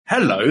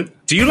Hello,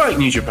 do you like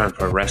New Japan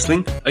Pro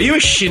Wrestling? Are you a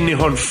Shin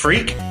Nihon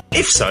freak?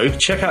 If so,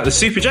 check out the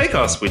Super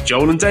J-Cast with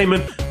Joel and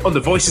Damon on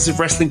the Voices of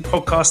Wrestling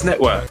Podcast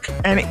Network.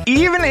 And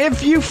even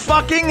if you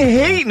fucking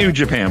hate New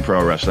Japan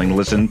Pro Wrestling,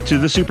 listen to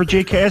the Super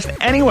J-Cast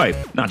anyway.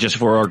 Not just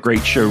for our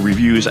great show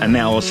reviews,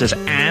 analysis,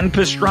 and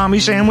pastrami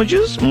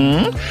sandwiches,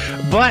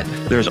 but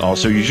there's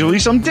also usually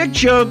some dick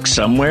jokes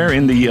somewhere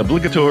in the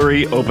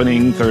obligatory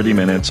opening 30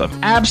 minutes of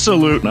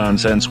absolute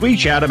nonsense we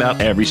chat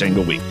about every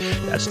single week.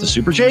 That's the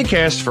Super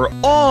J-Cast for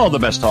all the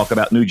best talk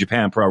about New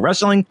Japan Pro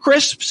Wrestling,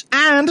 crisps,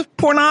 and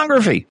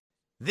pornography.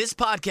 This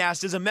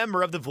podcast is a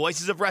member of the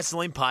Voices of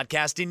Wrestling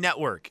Podcasting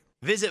Network.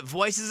 Visit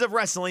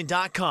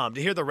voicesofwrestling.com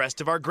to hear the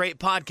rest of our great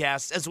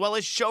podcasts, as well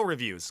as show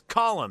reviews,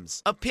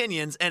 columns,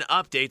 opinions, and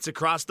updates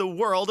across the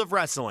world of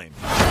wrestling.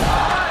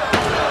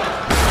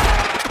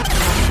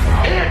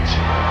 It's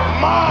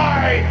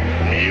my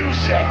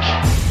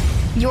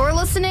music. You're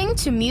listening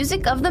to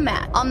Music of the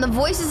Mat on the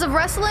Voices of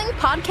Wrestling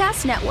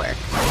Podcast Network.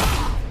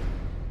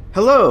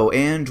 Hello,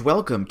 and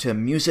welcome to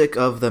Music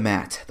of the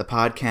Mat, the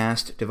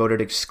podcast devoted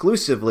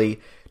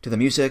exclusively to the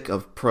music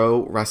of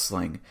pro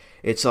wrestling.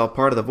 It's all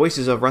part of the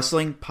Voices of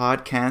Wrestling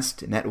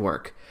Podcast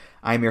Network.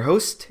 I'm your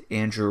host,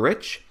 Andrew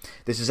Rich.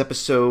 This is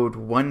episode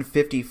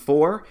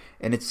 154,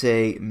 and it's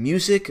a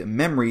Music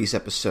Memories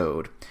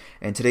episode.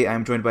 And today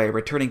I'm joined by a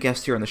returning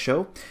guest here on the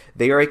show.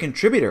 They are a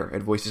contributor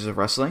at Voices of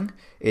Wrestling.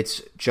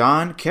 It's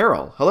John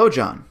Carroll. Hello,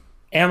 John.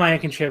 Am I a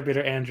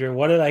contributor, Andrew?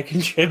 What did I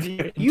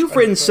contribute? You've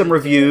written some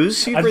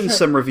reviews. You've written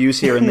some reviews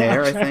here and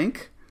there, I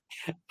think.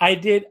 I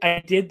did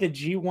the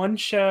G1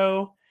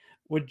 show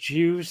with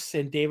Juice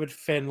and David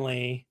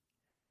Finlay.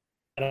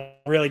 And I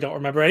really don't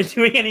remember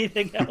doing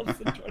anything else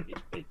in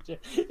 2022.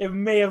 It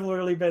may have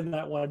literally been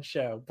that one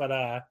show.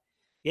 But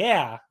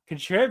yeah,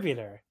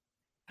 contributor.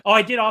 Oh,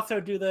 I did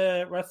also do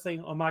the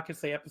Wrestling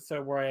Omakase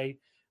episode where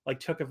I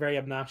took a very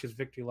obnoxious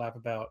victory lap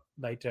about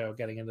Naito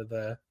getting into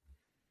the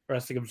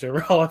Wrestling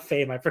Observer Hall of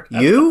Fame. I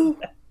forgot. You?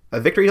 A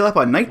victory lap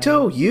on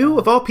Naito? You,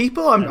 of all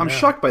people? I'm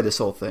shocked by this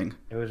whole thing.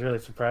 It was really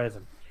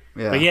surprising.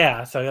 Yeah. But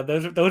yeah, so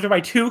those are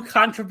my two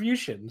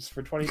contributions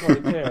for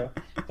 2022.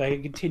 So I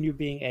can continue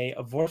being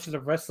a Voices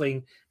of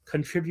Wrestling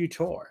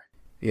contributor.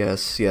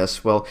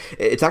 Yes. Well,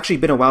 it's actually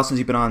been a while since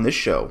you've been on this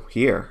show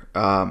here.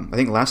 I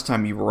think the last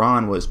time you were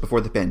on was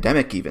before the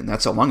pandemic even.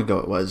 That's how long ago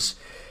it was.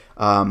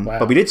 Wow.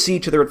 But we did see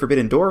each other at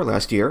Forbidden Door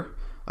last year.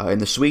 In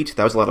the suite.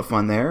 That was a lot of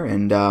fun there.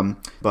 And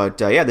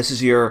yeah, this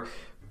is your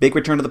big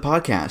return to the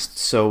podcast.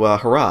 So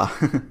hurrah.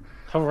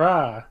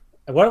 Hurrah.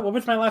 What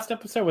was my last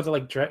episode? Was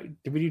it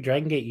did we do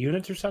Dragon Gate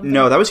Units or something?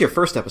 No, that was your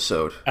first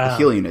episode, the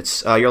Heel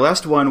Units. Your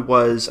last one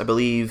was, I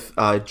believe,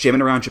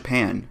 Jamming Around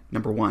Japan,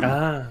 number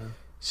 1.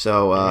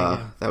 So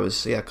that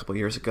was a couple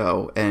years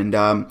ago. And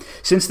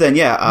since then,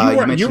 you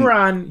were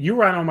on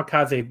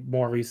Omakase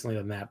more recently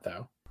than that,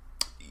 though.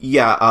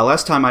 Yeah,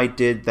 last time I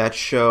did that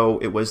show,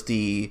 it was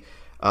the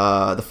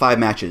 5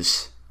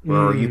 matches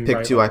where you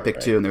picked 2, I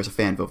picked 2, and there's a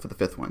fan vote for the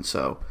 5th one.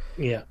 So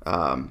yeah,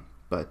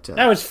 but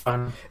that was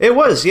fun. It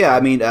was, yeah.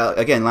 I mean,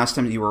 again, last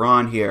time that you were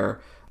on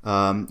here,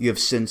 you have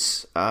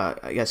since,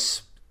 I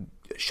guess,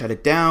 shut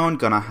it down,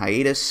 gone on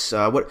hiatus.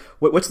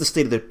 What's the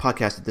state of the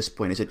podcast at this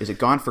point? Is it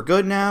gone for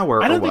good now,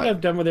 or I don't think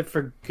I've done with it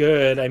for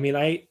good. I mean,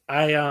 I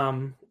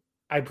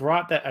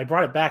brought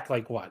it back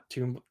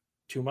 2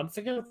 months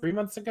ago, 3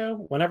 months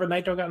ago, whenever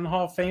Naito got in the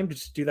Hall of Fame, to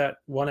just do that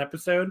one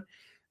episode.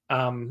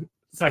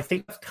 So I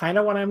think that's kind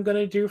of what I'm going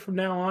to do from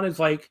now on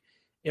is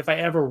if I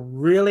ever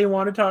really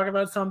want to talk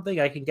about something,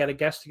 I can get a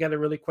guest together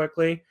really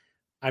quickly.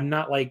 I'm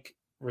not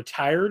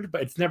retired,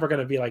 but it's never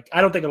going to be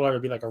I don't think it'll ever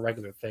be a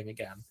regular thing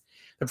again.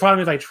 The problem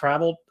is I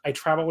travel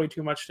way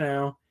too much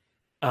now.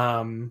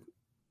 I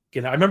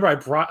remember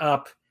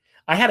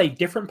I had a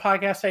different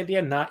podcast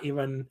idea, not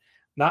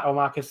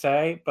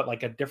Omakase,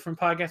 but a different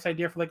podcast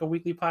idea for a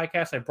weekly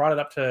podcast. I brought it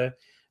up to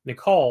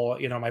Nicole,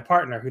 my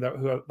partner,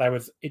 who I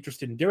was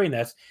interested in doing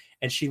this,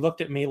 and she looked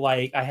at me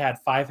like I had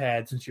 5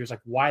 heads, and she was like,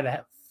 "Why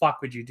the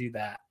fuck would you do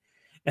that?"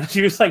 And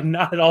she was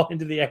not at all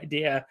into the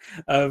idea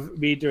of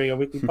me doing a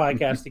weekly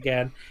podcast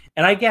again.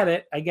 And I get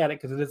it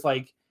because it is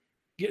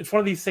it's one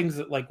of these things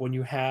that when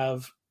you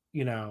have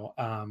when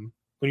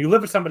you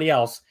live with somebody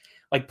else,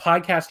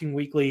 podcasting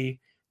weekly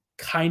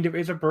kind of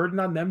is a burden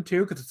on them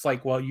too, because it's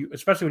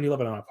especially when you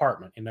live in an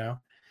apartment,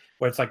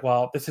 where it's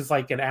this is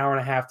an hour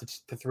and a half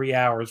to 3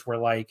 hours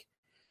where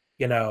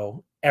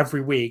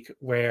every week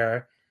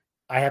where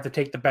I have to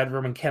take the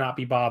bedroom and cannot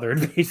be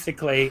bothered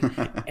basically.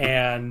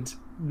 And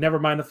never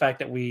mind the fact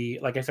that we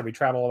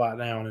travel a lot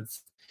now, and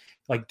it's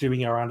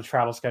doing it around a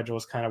travel schedule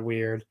is kind of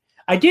weird.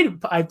 I've done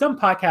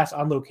podcasts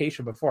on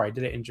location before. I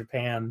did it in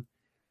Japan,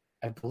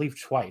 I believe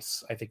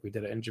twice. I think we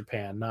did it in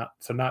Japan, not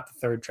the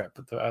third trip,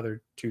 but the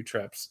other 2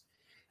 trips.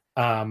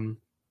 But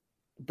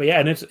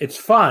yeah, and it's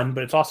fun,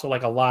 but it's also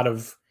a lot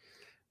of,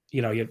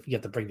 you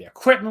have to bring the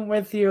equipment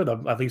with you,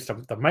 at least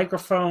the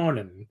microphone,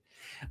 and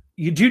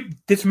you do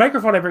this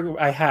microphone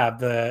I have,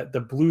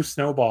 the Blue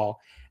Snowball.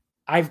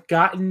 I've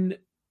gotten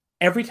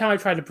every time I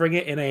try to bring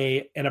it in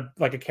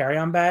a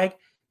carry-on bag,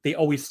 they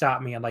always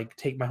stop me and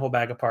take my whole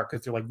bag apart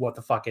because they're like, "What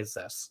the fuck is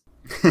this?"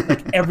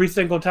 Like every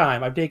single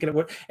time I've taken it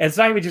with, and it's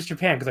not even just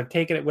Japan, because I've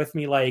taken it with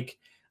me. Like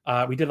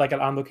we did like an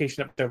on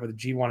location episode with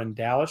the G1 in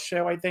Dallas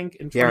show, I think.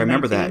 Yeah, I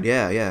remember that.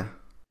 Yeah.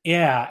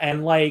 Yeah,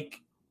 and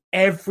like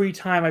every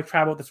time I've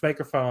traveled with this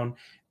microphone,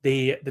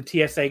 the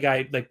TSA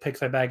guy like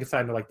picks my bag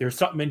aside and they're like, "There's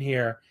something in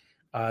here."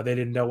 They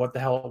didn't know what the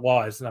hell it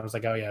was, and I was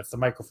like, "Oh yeah, it's the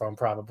microphone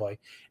probably."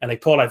 And they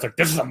pulled it. It's like,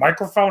 "This is a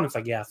microphone." It's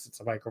like, "Yes, it's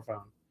a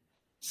microphone."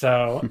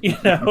 So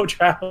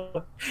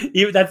travel,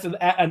 that's an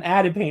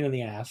added pain in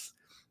the ass.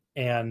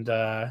 And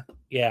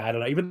yeah, I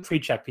don't know. Even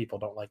pre-check people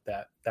don't like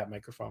that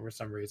microphone for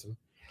some reason.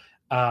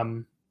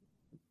 But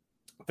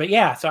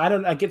yeah, so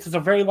I guess it's a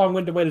very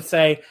long-winded way to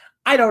say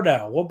I don't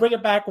know. We'll bring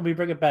it back when we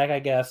bring it back, I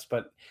guess.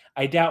 But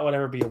I doubt it'll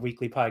ever be a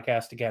weekly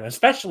podcast again.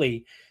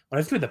 Especially when I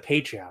was doing the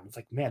Patreon, it's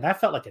like, man, that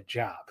felt like a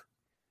job.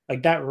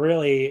 Like that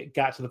really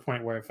got to the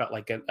point where it felt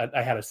like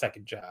I had a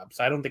second job.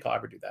 So I don't think I'll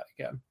ever do that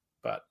again.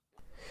 But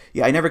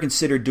yeah, I never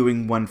considered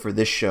doing one for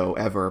this show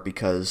ever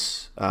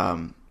because,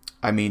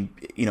 I mean,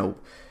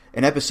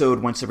 an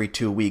episode once every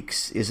 2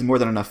 weeks is more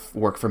than enough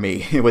work for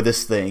me with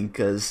this thing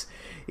because,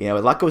 a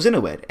lot goes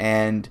into it.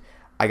 And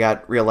I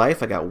got real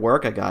life, I got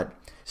work, I got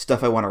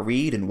stuff I want to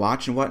read and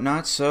watch and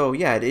whatnot. So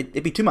yeah,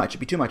 it'd be too much. It'd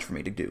be too much for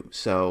me to do.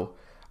 So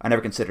I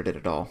never considered it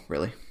at all,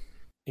 really.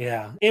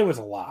 Yeah, it was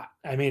a lot.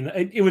 I mean,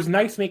 it was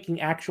nice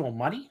making actual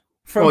money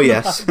from the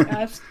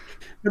podcast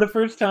for the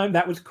first time.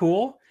 That was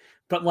cool.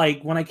 But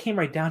like when I came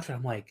right down to it,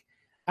 I'm like,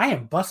 I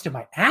am busting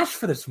my ass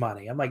for this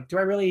money. I'm like, do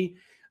I really?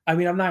 I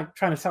mean, I'm not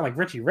trying to sound like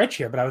Richie Rich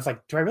here, but I was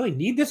like, do I really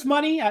need this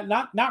money?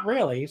 Not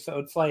really. So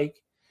it's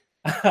like,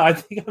 I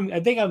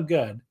think I'm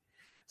good.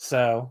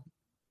 So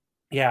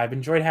yeah, I've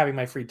enjoyed having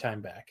my free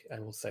time back. I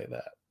will say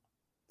that.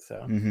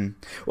 So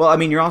Well, I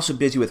mean, you're also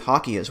busy with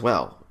hockey as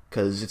well.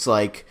 Because it's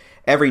like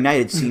every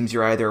night it seems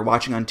you're either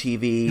watching on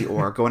TV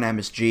or going to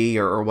MSG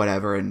or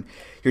whatever, and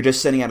you're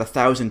just sending out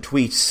 1,000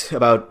 tweets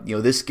about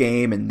this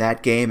game and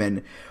that game,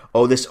 and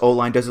this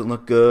O-line doesn't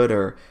look good,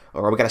 or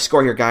we got to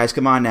score here, guys,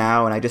 come on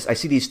now. And I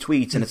see these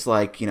tweets, and it's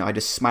like I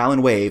just smile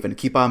and wave and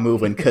keep on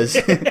moving because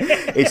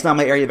it's not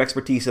my area of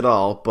expertise at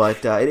all,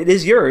 but it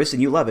is yours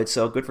and you love it,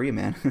 so good for you,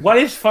 man. What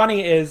is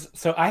funny is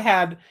I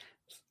had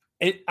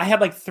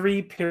like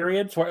 3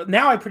 periods where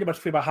now I pretty much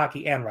tweet about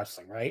hockey and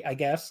wrestling, right? I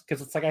guess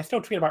because it's like I still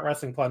tweet about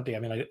wrestling plenty. I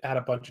mean, I had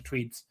a bunch of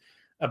tweets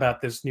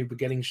about this New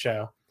Beginning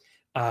show,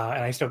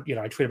 and I still,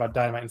 I tweet about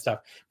Dynamite and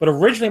stuff. But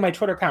originally, my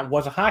Twitter account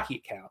was a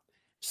hockey account.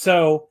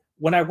 So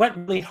when I went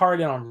really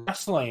hard in on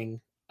wrestling,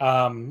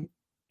 in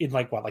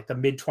like the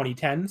mid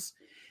 2010s,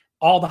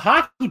 all the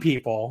hockey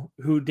people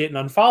who didn't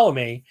unfollow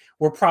me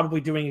were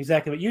probably doing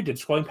exactly what you did,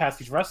 scrolling past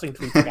these wrestling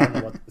tweets. Like, I don't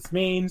know what this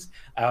means.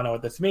 I don't know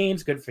what this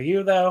means. Good for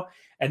you, though.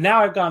 And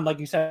now I've gone, like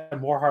you said,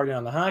 more hard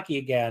on the hockey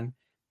again.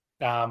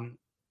 And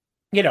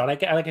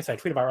like I said, I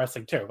tweet about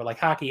wrestling too, but like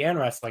hockey and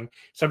wrestling.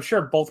 So I'm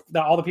sure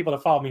all the people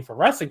that follow me for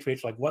wrestling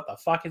tweets are like, what the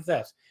fuck is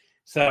this?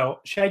 So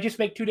should I just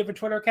make 2 different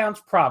Twitter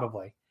accounts?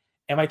 Probably.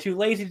 Am I too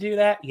lazy to do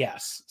that?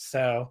 Yes.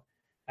 So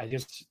I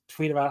just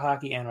tweet about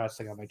hockey and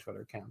wrestling on my Twitter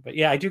account. But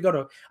yeah, I do go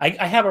to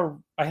I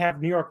have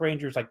New York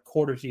Rangers like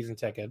quarter season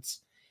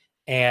tickets,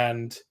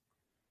 and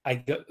I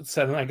go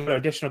to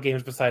additional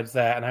games besides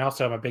that, and I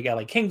also am a big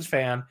LA Kings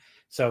fan.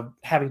 So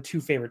having 2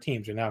 favorite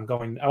teams, I'm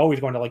always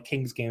going to like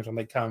Kings games when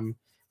they come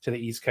to the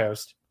East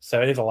Coast.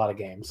 So it is a lot of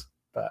games,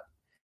 but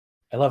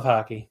I love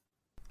hockey.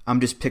 I'm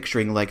just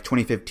picturing like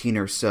 2015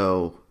 or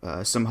so,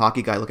 some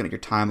hockey guy looking at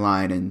your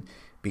timeline and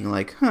being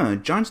like,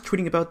 John's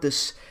tweeting about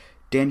this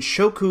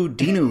Danshoku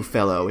Dinu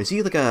fellow. Is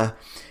he like an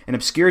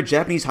obscure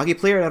Japanese hockey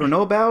player I don't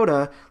know about?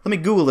 Let me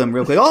Google him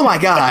real quick. Oh my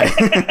God.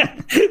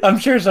 I'm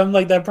sure something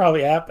like that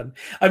probably happened.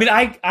 I mean,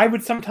 I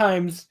would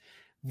sometimes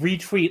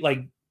retweet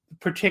like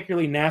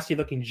particularly nasty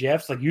looking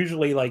GIFs. Like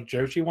usually like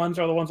Joshi ones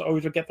are the ones that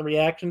always would get the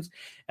reactions.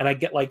 And I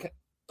get like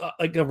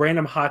a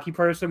random hockey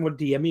person would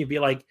DM me and be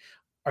like,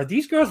 are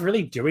these girls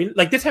really doing,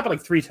 like this happened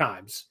like 3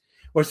 times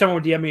where someone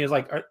would DM me and is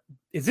like,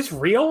 is this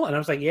real? And I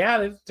was like,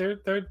 yeah,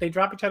 they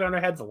drop each other on their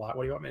heads a lot.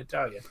 What do you want me to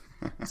tell you?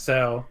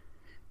 So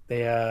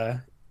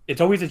it's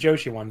always the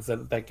Joshi ones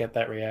that get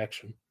that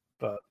reaction.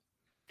 But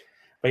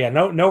yeah,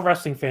 no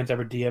wrestling fans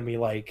ever DM me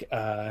like,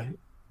 are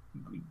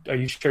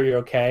you sure you're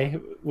okay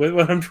with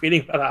what I'm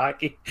tweeting about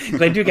hockey?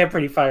 Because I do get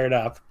pretty fired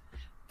up,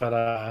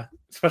 but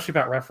especially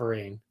about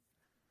refereeing,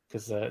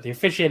 because the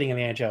officiating in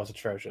the NHL is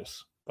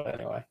atrocious. But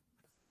anyway,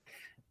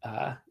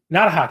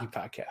 not a hockey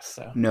podcast,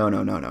 so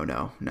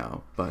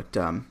no.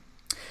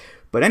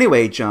 But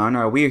anyway,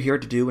 John, we are here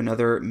to do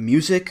another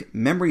Music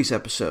Memories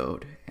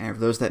episode. And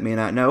for those that may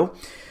not know,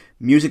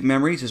 Music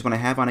Memories is when I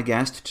have on a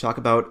guest to talk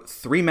about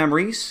 3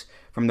 memories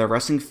from their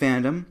wrestling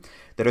fandom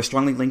that are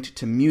strongly linked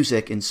to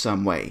music in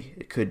some way.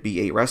 It could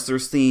be a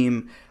wrestler's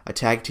theme, a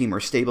tag team or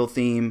stable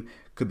theme,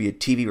 could be a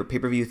TV or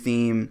pay-per-view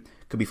theme,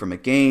 could be from a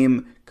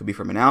game, could be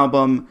from an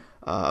album,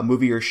 a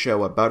movie or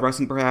show about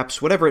wrestling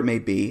perhaps, whatever it may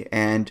be.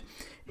 And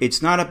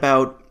it's not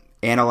about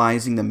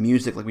analyzing the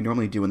music like we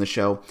normally do in the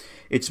show.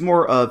 It's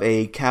more of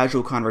a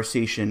casual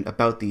conversation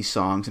about these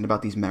songs and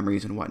about these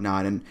memories and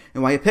whatnot, and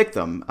why I picked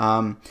them.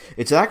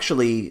 It's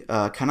actually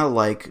kind of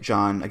like,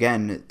 John,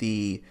 again,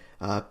 the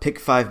pick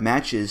 5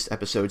 matches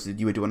episodes that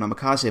you would do on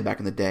Omakase back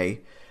in the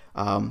day,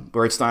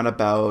 where it's not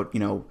about,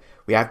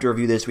 we have to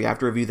review this, we have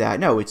to review that.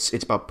 No, it's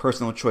about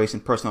personal choice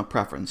and personal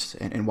preference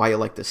and why you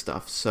like this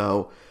stuff.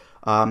 So,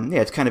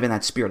 it's kind of in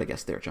that spirit, I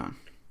guess, there, John.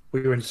 Were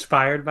you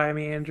inspired by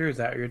me, Andrew? Is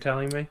that what you're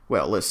telling me?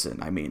 Well, listen,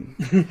 I mean,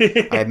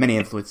 I have many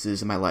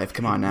influences in my life.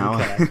 Come on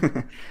now.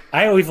 Okay.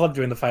 I always loved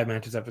doing the 5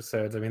 matches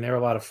episodes. I mean, they were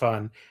a lot of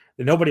fun.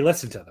 Nobody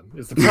listened to them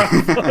is the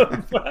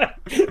problem.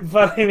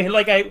 but I mean,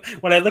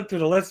 when I look through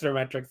the listener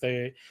metrics,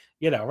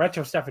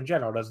 retro stuff in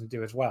general doesn't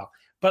do as well.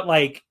 But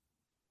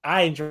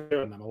I enjoy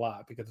them a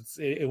lot because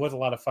it was a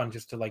lot of fun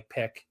just to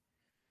pick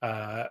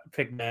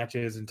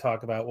matches and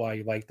talk about why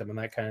you like them and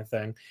that kind of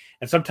thing.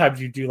 And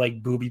sometimes you do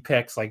booby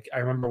picks. I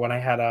remember when I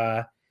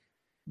had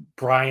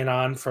Brian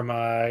on from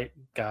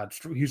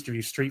who used to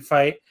be Street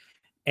Fight,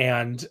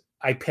 and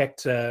I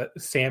picked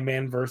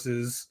Sandman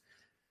versus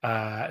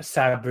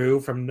Sabu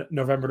from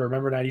November to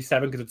Remember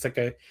 '97 because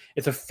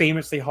it's a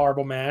famously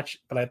horrible match,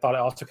 but I thought it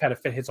also kind of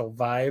fit his whole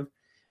vibe.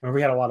 And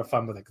we had a lot of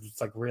fun with it because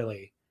it's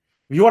really,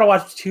 if you want to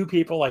watch 2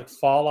 people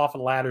fall off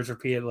of ladders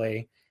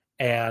repeatedly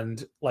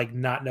and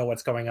not know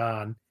what's going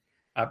on,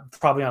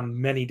 probably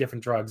on many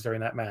different drugs during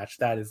that match,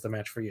 that is the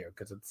match for you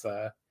because it's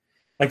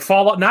not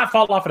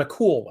fall off in a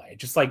cool way,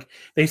 just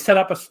they set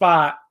up a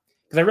spot.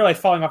 Because I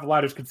realized falling off the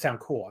ladders could sound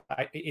cool.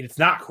 It's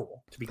not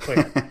cool, to be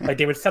clear.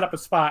 They would set up a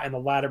spot and the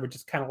ladder would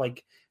just kind of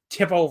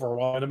tip over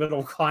while in the middle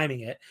of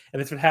climbing it.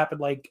 And this would happen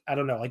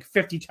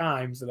 50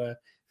 times in a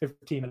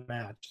 15-minute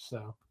match.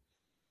 So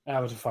that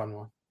was a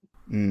fun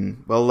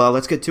one. Well,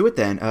 let's get to it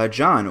then.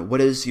 John, what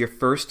is your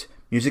first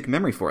music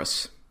memory for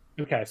us?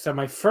 Okay, so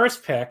my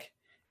first pick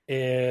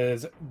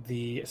is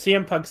the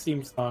CM Punk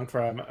theme song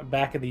from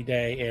back in the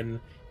day in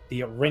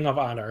the Ring of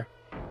Honor,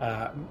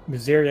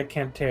 Miseria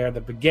Canter, The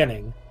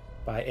Beginning,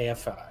 by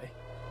AFI.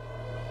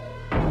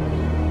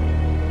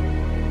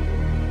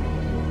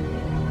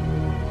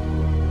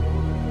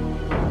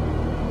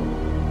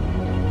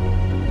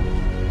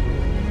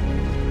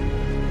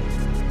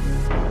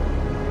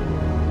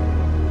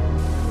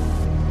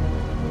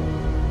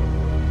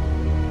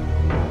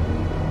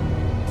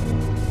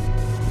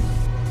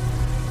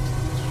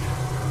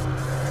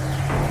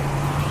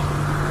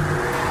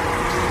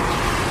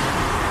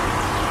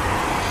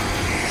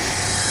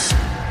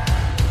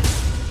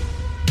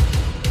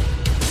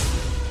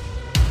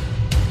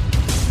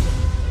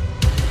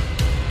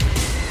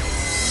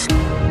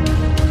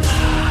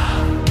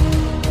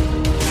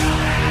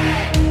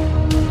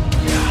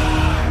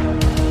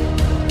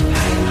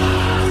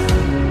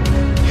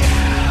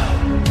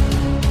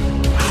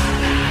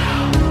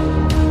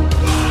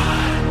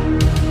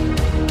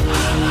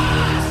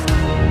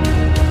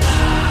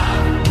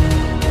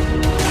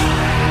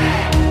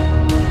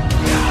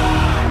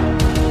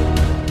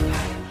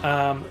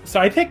 So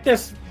I picked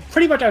this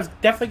pretty much. I was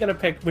definitely going to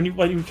pick when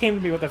you came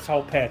to me with this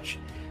whole pitch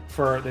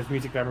for this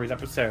Music Memories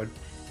episode.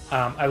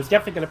 I was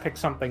definitely going to pick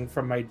something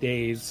from my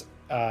days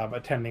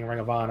attending Ring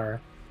of Honor.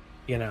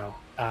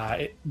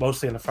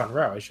 Mostly in the front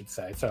row, I should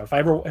say. So if I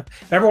ever want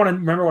to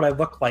remember what I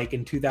looked like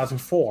in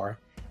 2004,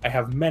 I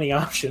have many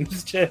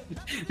options to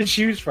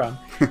choose from.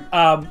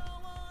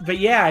 But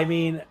yeah, I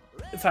mean,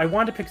 so I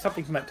wanted to pick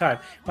something from that time.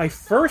 My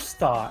first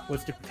thought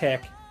was to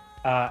pick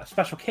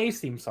Special K's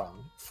theme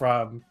song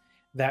from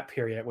that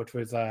period, which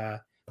was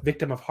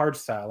Victim of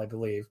Hardstyle, I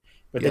believe.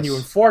 But then you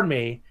informed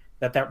me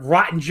that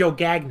rotten Joe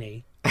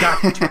Gagne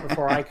got to it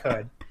before I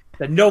could.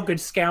 The no good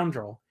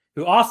scoundrel,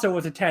 who also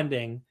was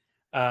attending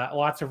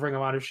lots of Ring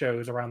of Honor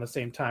shows around the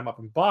same time up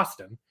in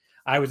Boston.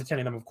 I was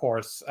attending them, of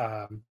course.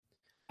 I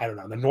don't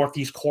know, the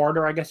Northeast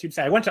Corridor, I guess you'd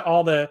say. I went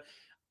to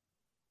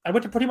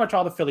pretty much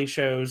all the Philly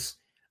shows,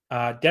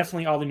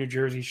 definitely all the New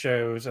Jersey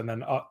shows, and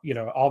then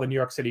all the New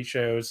York City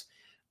shows.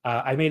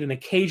 I made an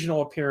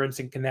occasional appearance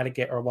in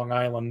Connecticut or Long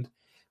Island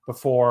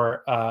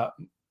before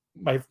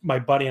my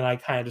buddy and I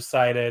kind of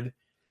decided,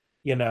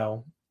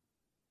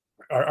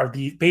 are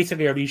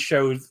these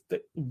shows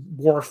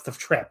worth the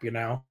trip?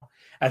 At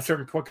a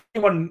certain point,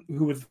 anyone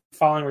who was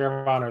following Ring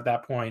of Honor at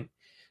that point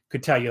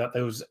could tell you that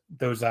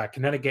those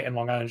Connecticut and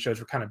Long Island shows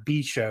were kind of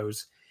B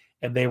shows,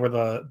 and they were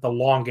the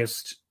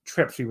longest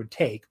trips we would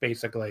take,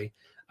 basically,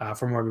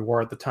 from where we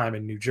were at the time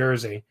in New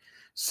Jersey.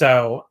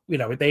 So, we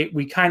kind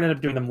of ended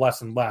up doing them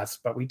less and less,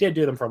 but we did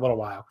do them for a little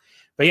while.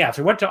 But yeah,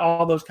 so we went to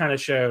all those kind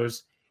of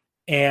shows,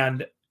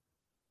 and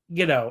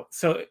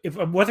so if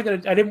I wasn't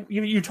gonna, I didn't.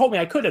 You told me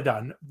I could have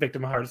done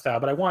Victim of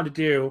Hardstyle, but I wanted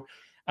to do,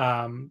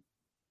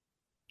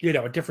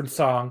 a different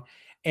song.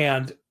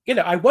 And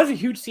I was a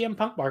huge CM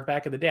Punk mark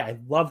back in the day. I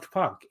loved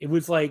Punk. It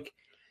was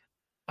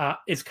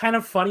it's kind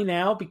of funny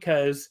now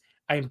because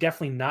I am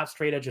definitely not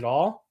straight edge at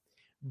all,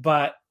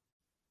 but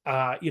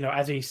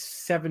as a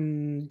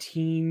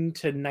 17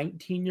 to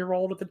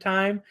 19-year-old at the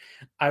time,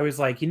 I was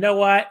like, you know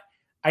what?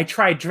 I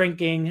tried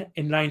drinking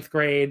in 9th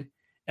grade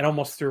and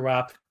almost threw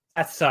up.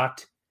 That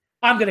sucked.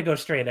 I'm going to go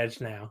straight edge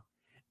now.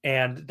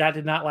 And that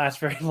did not last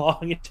very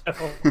long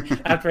until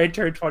after I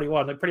turned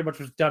 21. It pretty much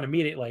was done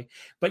immediately.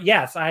 But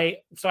yes,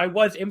 I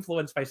was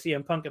influenced by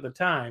CM Punk at the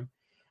time.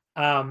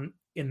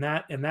 in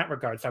that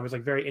regard. So I was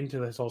like very into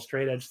this whole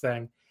straight edge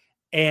thing,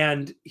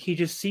 and he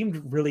just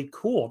seemed really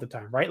cool at the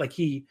time, right? Like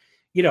he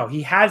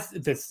has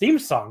this theme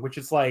song, which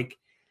is like,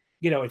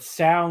 it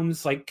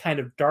sounds like kind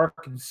of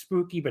dark and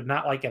spooky, but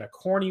not like in a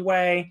corny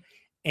way.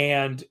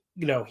 And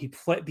he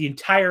played the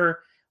entire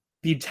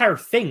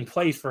thing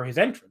plays for his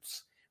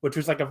entrance, which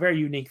was like a very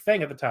unique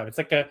thing at the time. It's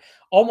like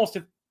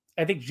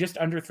I think just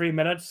under 3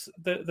 minutes,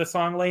 the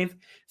song length.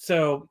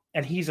 So,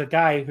 and he's a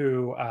guy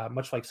who,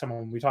 much like someone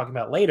we'll be talking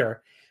about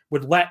later,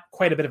 would let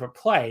quite a bit of it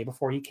play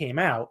before he came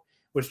out,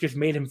 which just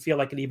made him feel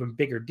like an even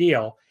bigger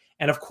deal.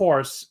 And of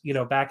course,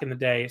 back in the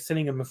day,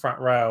 sitting in the front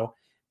row,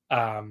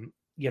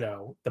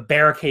 the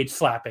barricade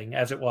slapping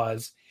as it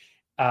was,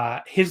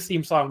 his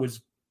theme song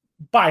was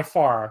by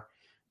far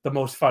the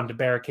most fun to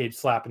barricade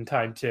slap in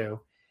time too.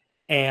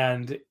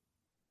 And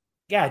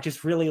yeah,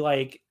 just really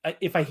like,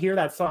 if I hear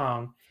that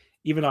song,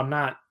 even though I'm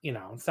not,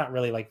 it's not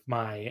really like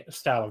my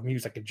style of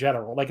music in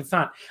general. Like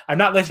I'm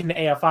not listening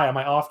to AFI on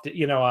my off,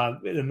 in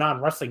a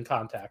non-wrestling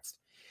context.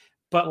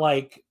 But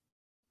like,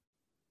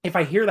 if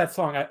I hear that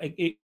song,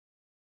 it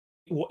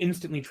will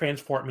instantly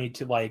transport me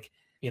to like,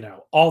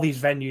 all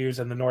these venues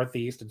in the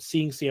Northeast and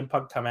seeing CM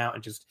Punk come out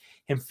and just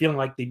him feeling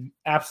like the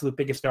absolute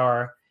biggest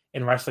star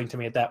in wrestling to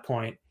me at that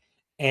point.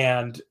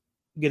 And,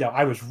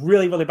 I was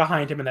really, really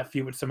behind him in that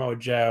feud with Samoa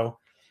Joe.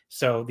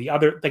 So the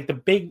other, like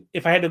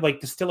if I had to like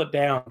distill it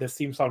down, this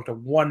theme song to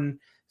one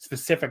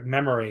specific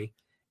memory,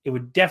 it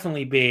would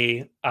definitely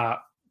be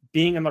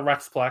being in the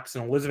Rexplex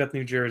in Elizabeth,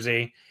 New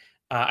Jersey.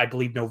 I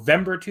believe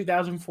November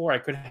 2004. I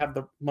could have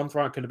the month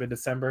wrong. It could have been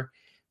December.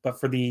 But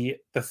for the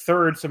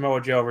third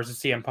Samoa Joe versus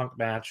CM Punk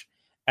match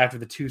after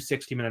the 2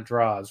 60-minute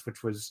draws,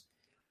 which was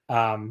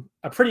a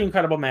pretty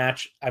incredible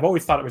match. I've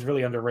always thought it was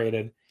really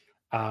underrated.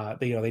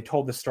 They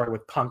told this story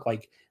with Punk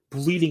like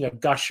bleeding a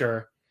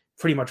gusher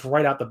pretty much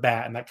right out the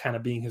bat, and that kind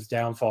of being his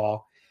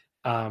downfall.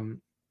 I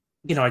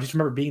just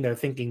remember being there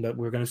thinking that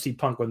we were going to see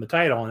Punk win the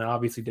title, and it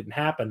obviously didn't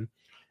happen.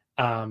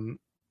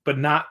 But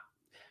not.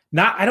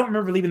 I don't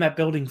remember leaving that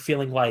building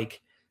feeling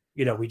like,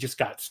 we just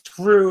got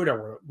screwed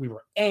or we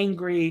were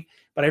angry.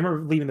 But I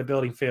remember leaving the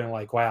building feeling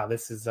like, wow,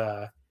 this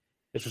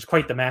was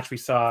quite the match we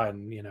saw,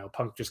 and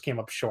Punk just came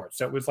up short.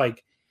 So it was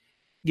like,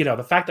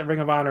 the fact that Ring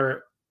of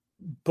Honor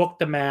booked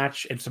the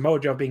match and Samoa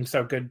Joe being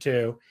so good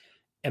too.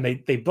 And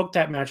they booked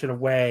that match in a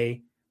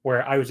way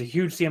where I was a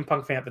huge CM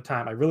Punk fan at the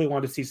time. I really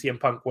wanted to see CM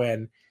Punk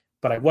win,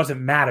 but I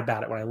wasn't mad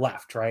about it when I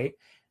left, right?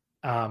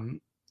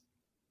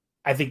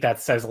 I think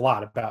that says a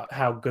lot about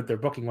how good their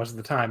booking was at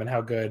the time and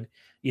how good,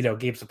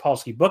 Gabe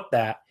Sapolsky booked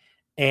that.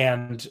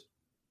 And,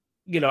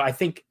 I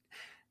think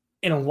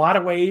in a lot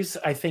of ways,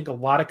 I think a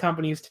lot of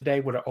companies today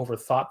would have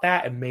overthought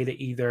that and made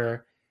it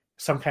either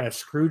some kind of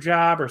screw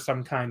job or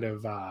some kind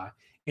of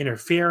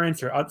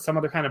interference or some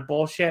other kind of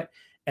bullshit.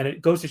 And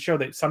it goes to show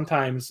that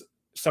sometimes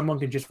someone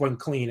can just win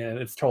clean and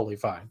it's totally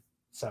fine.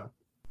 So,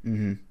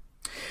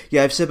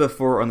 Yeah, I've said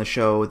before on the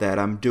show that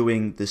I'm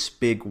doing this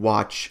big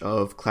watch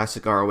of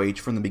classic ROH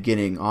from the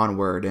beginning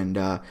onward. And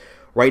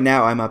right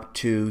now I'm up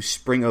to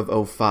spring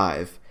of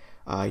 05.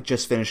 I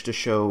just finished a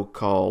show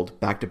called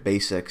Back to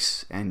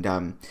Basics. And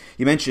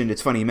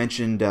it's funny, you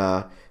mentioned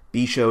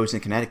B shows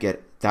in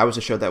Connecticut. That was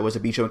a show that was a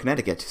B show in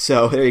Connecticut.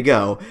 So there you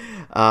go.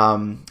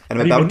 And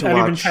I'm about to watch. Have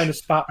you been trying to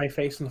spot my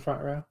face in the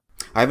front row?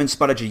 I haven't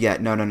spotted you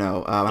yet. No.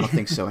 I don't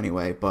think so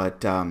anyway.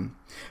 But I'm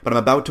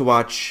about to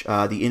watch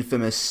the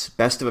infamous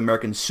Best of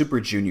American Super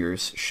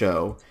Juniors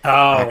show.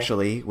 Oh.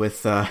 Actually,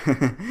 with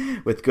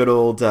good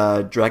old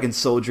Dragon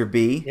Soldier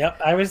B. Yep,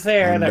 I was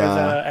there. And, that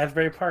was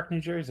Asbury Park, New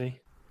Jersey.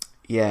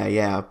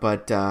 Yeah.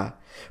 But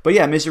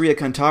yeah, Miseria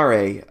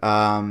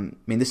Cantare.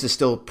 This is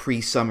still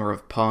pre-summer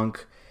of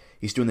Punk.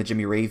 He's doing the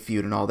Jimmy Rave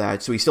feud and all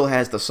that, so he still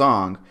has the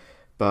song.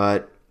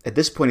 But at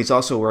this point, he's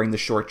also wearing the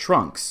short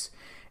trunks.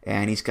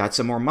 And he's got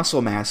some more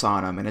muscle mass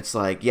on him. And it's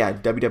like, yeah,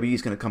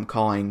 WWE's going to come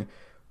calling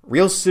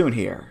real soon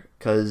here.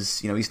 Because,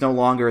 he's no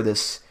longer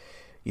this,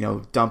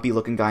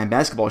 dumpy-looking guy in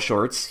basketball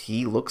shorts.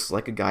 He looks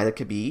like a guy that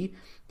could be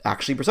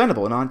actually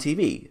presentable and on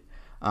TV.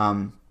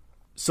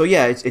 So,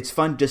 yeah, it's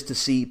fun just to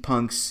see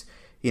Punk's,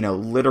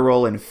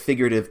 literal and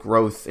figurative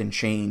growth and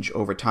change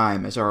over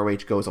time as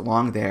ROH goes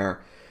along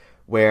there.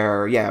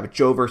 Where, yeah,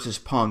 Joe versus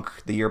Punk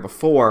the year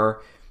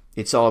before,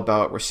 it's all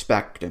about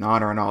respect and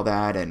honor and all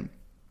that. And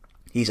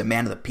he's a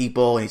man of the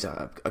people. He's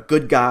a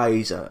good guy.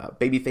 He's a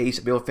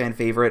babyface, a real fan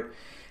favorite.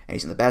 And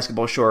he's in the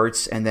basketball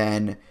shorts. And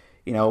then,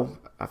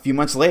 a few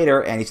months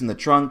later, and he's in the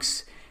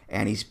trunks,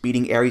 and he's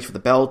beating Aries for the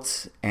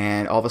belt.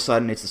 And all of a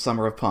sudden, it's the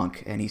summer of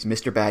Punk. And he's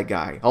Mr. Bad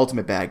Guy,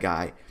 Ultimate Bad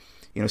Guy.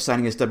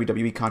 Signing his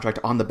WWE contract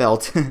on the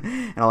belt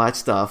and all that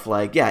stuff.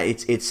 Like, yeah,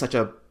 it's such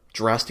a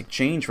drastic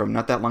change from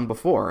not that long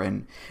before.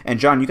 And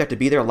John, you got to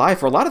be there live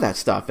for a lot of that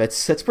stuff.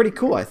 That's pretty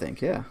cool, I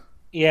think, yeah.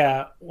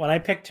 Yeah, when I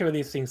pick two of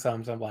these theme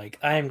songs, I'm like,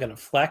 I am going to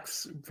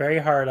flex very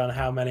hard on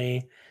how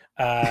many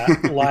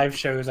live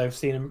shows I've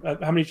seen,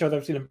 how many shows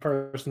I've seen in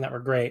person that were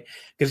great.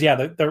 Because, yeah,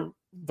 the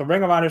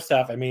Ring of Honor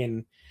stuff,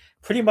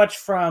 pretty much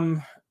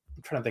from,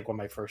 I'm trying to think what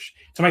my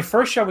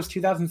first show was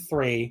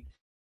 2003.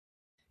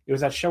 It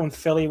was that show in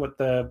Philly with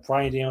the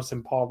Bryan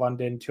Danielson, Paul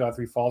London 2 out of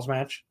 3 Falls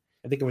match.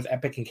 I think it was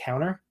Epic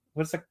Encounter.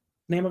 What's the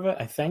name of it?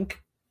 I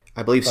think.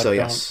 I believe so.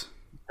 Yes.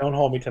 Don't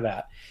hold me to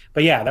that.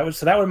 But yeah, that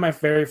was my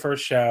very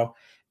first show.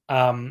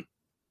 And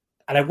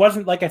I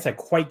wasn't, like I said,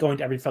 quite going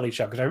to every Philly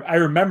show because I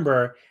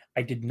remember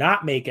I did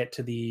not make it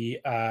to the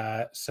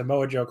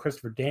Samoa Joe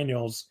Christopher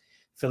Daniels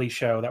Philly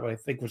show that I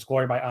think was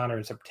Glory by Honor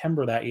in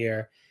September that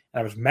year. And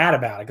I was mad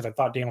about it because I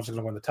thought Daniels was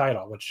going to win the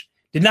title, which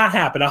did not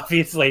happen,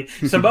 obviously.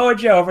 Samoa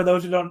Joe, for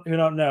those who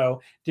don't know,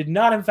 did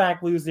not in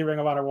fact lose the Ring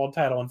of Honor World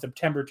title in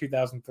September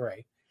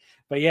 2003.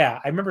 But yeah,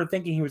 I remember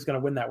thinking he was going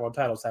to win that world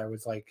title, so I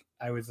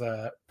was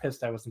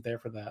pissed I wasn't there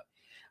for that.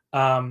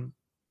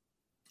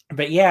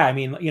 But yeah, I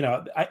mean,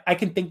 I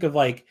can think of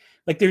like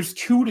there's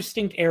 2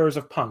 distinct eras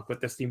of Punk with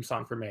this theme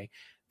song for me.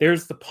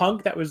 There's the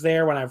Punk that was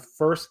there when I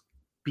first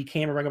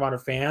became a Ring of Honor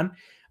fan,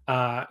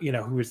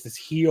 who was this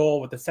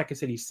heel with the Second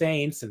City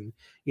Saints. And,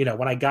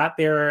 when I got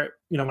there,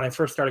 when I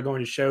first started going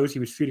to shows, he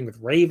was feuding with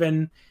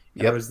Raven.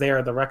 And I was there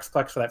at the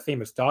Rexplex for that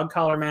famous dog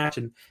collar match.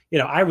 And,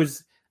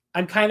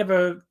 I'm kind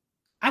of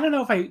I don't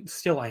know if I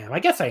still am. I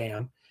guess I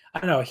am. I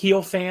don't know, a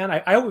heel fan.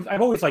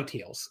 I've always liked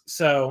heels.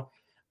 So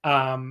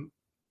I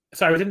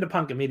was into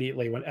Punk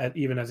immediately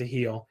even as a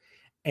heel.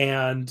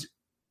 And,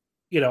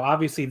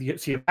 obviously,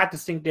 so you have that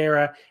distinct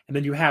era, and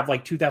then you have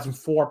like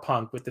 2004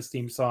 Punk with this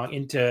theme song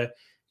into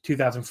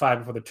 2005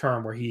 before the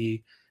term where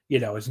he,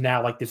 is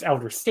now like this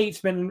elder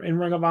statesman in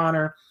Ring of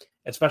Honor,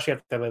 especially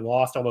after they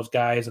lost all those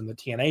guys in the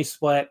TNA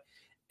split.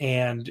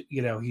 And,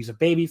 he's a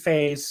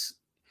babyface.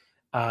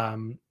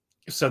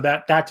 So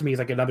that to me is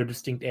like another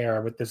distinct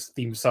era with this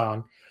theme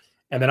song.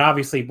 And then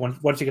obviously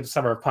once you get to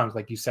Summer of Punk,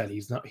 like you said,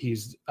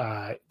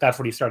 that's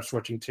when he starts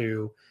switching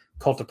to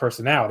Cult of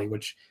Personality,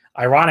 which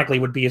ironically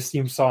would be his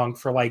theme song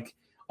for like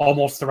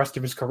almost the rest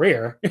of his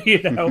career,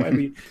 I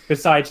mean,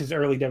 besides his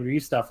early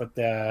WWE stuff with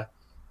the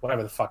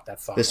whatever the fuck that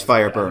song. This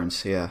Fire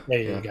Burns, yeah.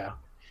 There you go.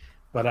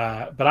 But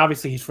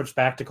obviously he switched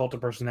back to Cult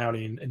of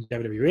Personality in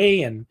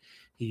WWE, and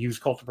he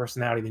used Cult of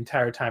Personality the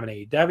entire time in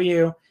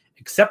AEW,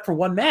 except for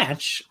one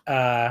match.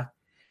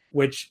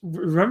 Which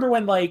remember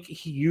when like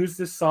he used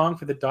this song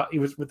for he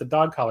was with the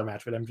dog collar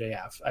match with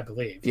MJF, I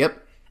believe.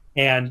 Yep.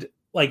 And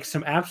like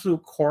some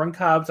absolute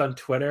corncobs on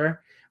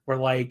Twitter were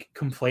like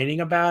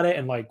complaining about it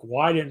and like,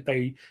 why didn't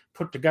they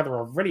put together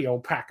a video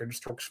package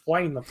to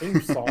explain the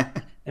theme song?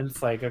 And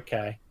it's like,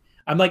 okay.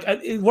 I'm like,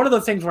 one of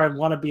those things where I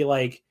want to be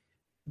like,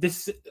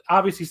 this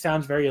obviously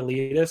sounds very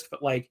elitist,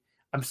 but like,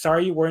 I'm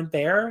sorry you weren't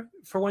there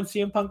for when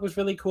CM Punk was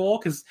really cool,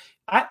 because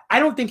I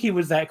don't think he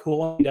was that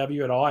cool in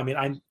AEW at all. I mean,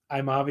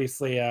 I'm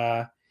obviously,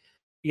 there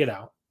were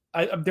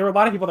a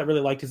lot of people that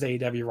really liked his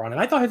AEW run, and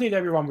I thought his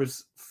AEW run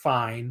was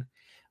fine.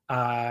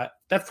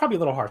 That's probably a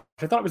little harsh.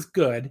 I thought it was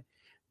good,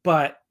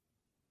 but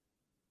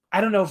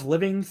I don't know if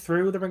living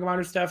through the Ring of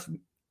Honor stuff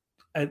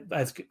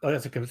as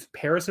a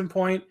comparison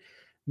point,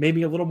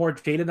 maybe a little more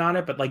jaded on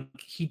it, but like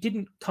he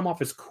didn't come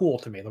off as cool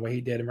to me the way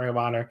he did in Ring of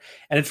Honor.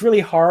 And it's really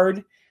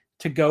hard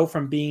to go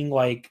from being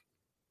like,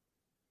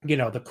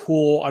 the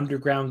cool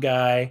underground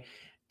guy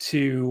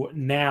to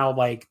now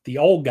like the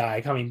old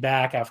guy coming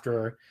back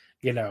after,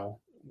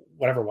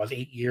 whatever it was,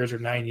 8 years or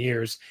 9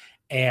 years.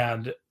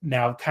 And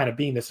now kind of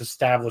being this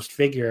established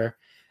figure,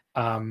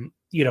 at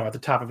the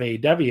top of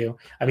AEW.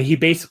 I mean, he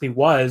basically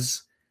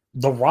was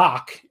The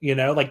Rock,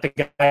 like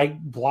the guy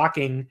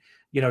blocking,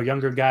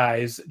 younger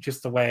guys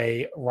just the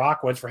way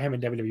Rock was for him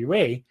in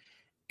WWE.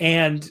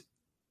 And,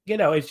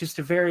 it's just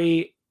a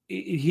very,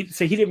 he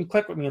didn't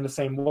click with me in the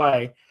same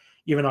way,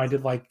 even though I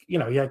did like, he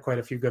had quite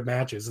a few good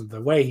matches. And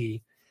the way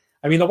he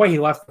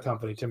left the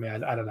company to me,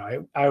 I don't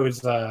know. I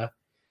was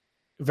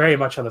very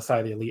much on the side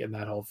of the elite in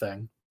that whole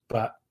thing.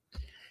 But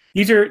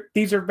these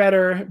are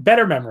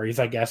better memories,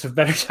 I guess, of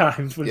better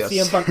times when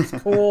CM Punk was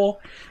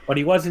cool, when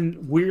he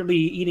wasn't weirdly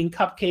eating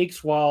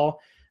cupcakes while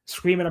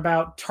screaming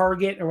about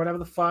Target or whatever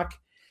the fuck.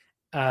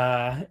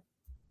 Definitely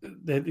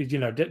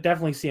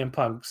CM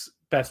Punk's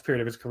best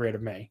period of his career to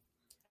me.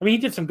 I mean, he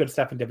did some good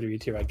stuff in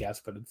WWE too, I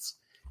guess, but it's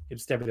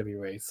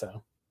WWE,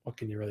 so what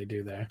can you really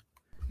do there?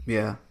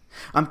 Yeah.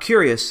 I'm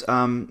curious,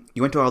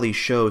 you went to all these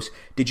shows.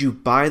 Did you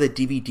buy the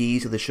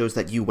DVDs of the shows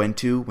that you went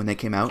to when they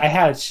came out? I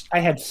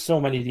had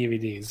so many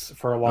DVDs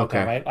for a long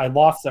time. I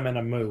lost them in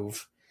a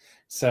move.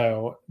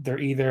 So they're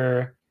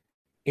either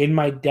in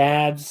my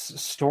dad's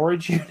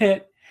storage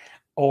unit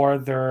or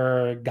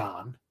they're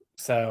gone.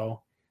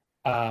 So,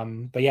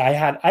 but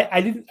yeah,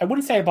 I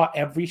wouldn't say I bought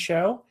every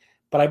show,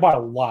 but I bought a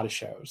lot of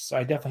shows. So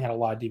I definitely had a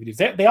lot of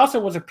DVDs. They also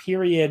was a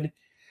period,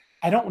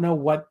 I don't know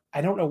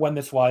when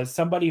this was.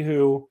 Somebody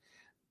who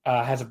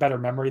has a better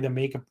memory than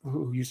me,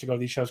 who used to go to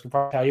these shows, can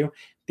probably tell you.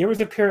 There was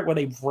a period where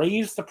they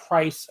raised the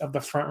price of the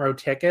front row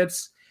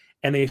tickets,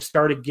 and they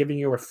started giving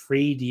you a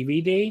free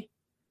DVD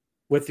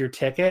with your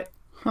ticket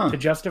to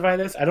justify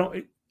this. I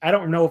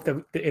don't know if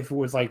it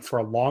was like for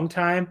a long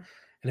time,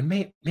 and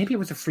maybe it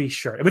was a free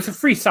shirt. It was a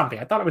free something.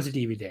 I thought it was a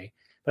DVD,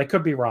 but I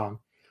could be wrong.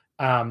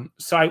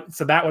 So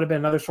that would have been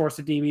another source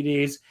of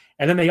DVDs.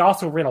 And then they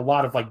also ran a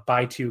lot of like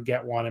buy two,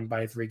 get one, and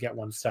buy three, get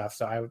one stuff.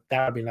 So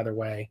that would be another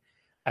way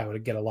I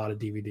would get a lot of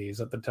DVDs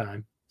at the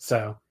time.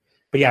 So,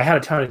 but yeah, I had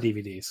a ton of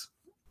DVDs.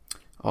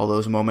 All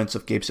those moments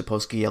of Gabe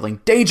Sapolsky yelling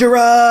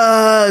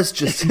 "Dangerous!"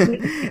 just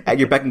at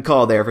your beck and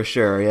call there for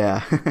sure.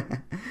 Yeah,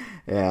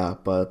 yeah.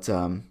 But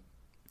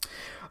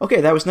okay,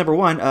 that was number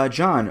one.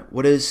 John,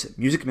 what is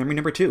music memory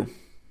number two?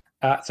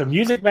 So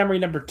music memory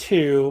number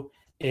two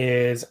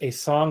is a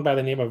song by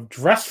the name of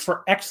 "Dress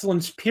for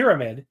Excellence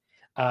Pyramid"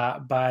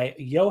 by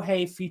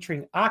Yohei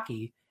featuring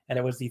Aki, and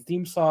it was the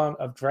theme song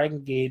of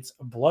Dragon Gate's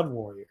Blood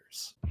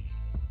Warriors.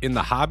 In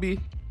the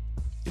hobby,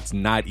 it's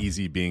not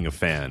easy being a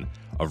fan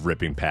of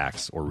ripping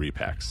packs or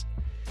repacks.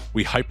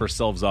 We hype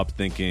ourselves up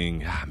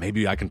thinking,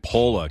 maybe I can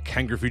pull a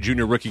Ken Griffey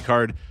Jr. rookie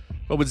card,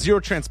 but with zero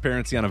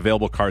transparency on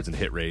available cards and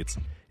hit rates,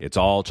 it's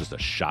all just a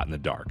shot in the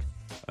dark.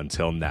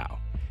 Until now.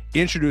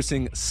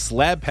 Introducing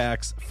Slab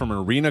Packs from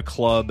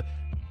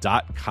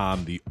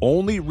ArenaClub.com, the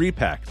only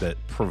repack that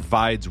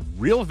provides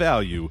real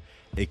value,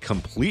 a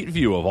complete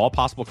view of all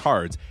possible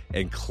cards,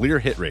 and clear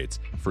hit rates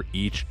for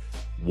each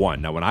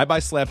one. Now, when I buy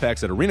Slab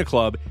Packs at Arena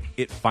Club,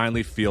 it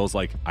finally feels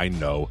like I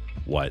know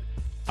what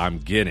I'm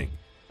getting.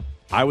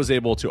 I was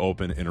able to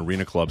open an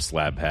Arena Club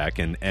slab pack,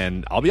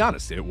 and I'll be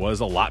honest, it was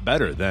a lot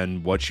better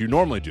than what you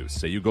normally do.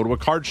 Say you go to a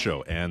card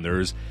show and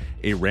there's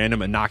a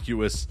random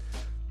innocuous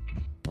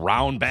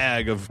brown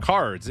bag of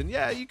cards, and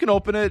yeah, you can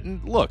open it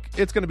and look,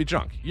 it's going to be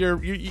junk.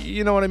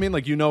 You know what I mean?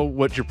 Like, you know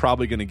what you're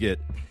probably going to get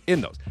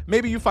in those.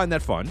 Maybe you find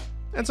that fun,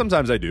 and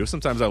sometimes I do.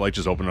 Sometimes I like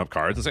just opening up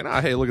cards and saying,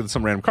 hey, look at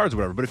some random cards or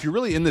whatever. But if you're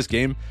really in this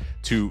game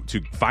to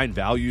find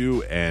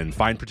value and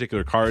find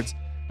particular cards,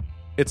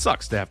 it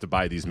sucks to have to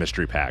buy these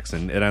mystery packs,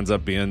 and it ends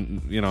up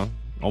being,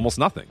 almost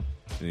nothing,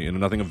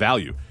 nothing of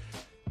value.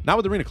 Not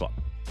with Arena Club.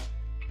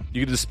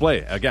 You can display,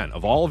 again,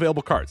 of all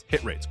available cards,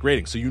 hit rates,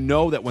 grading, so you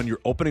know that when you're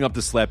opening up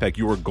the slab pack,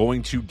 you are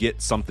going to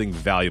get something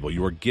valuable.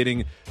 You are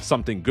getting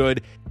something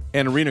good.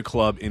 And Arena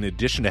Club, in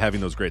addition to having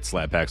those great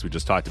slab packs we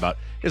just talked about,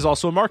 is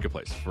also a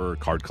marketplace for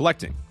card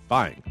collecting,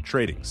 buying,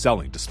 trading,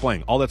 selling,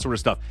 displaying, all that sort of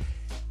stuff.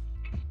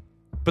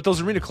 But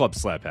those Arena Club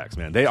slab packs,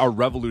 man, they are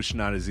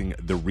revolutionizing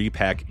the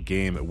repack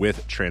game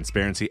with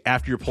transparency.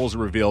 After your pulls are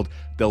revealed,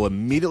 they'll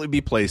immediately be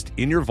placed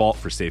in your vault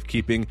for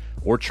safekeeping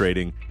or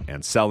trading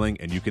and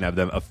selling, and you can have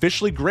them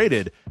officially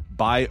graded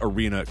by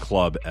Arena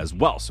Club as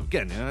well. So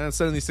again,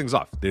 sending these things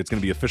off, it's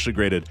going to be officially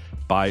graded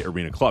by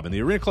Arena Club. And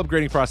the Arena Club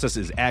grading process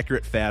is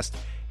accurate, fast,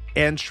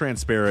 and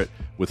transparent,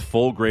 with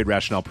full grade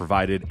rationale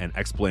provided and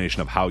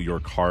explanation of how your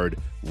card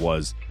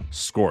was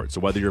scored.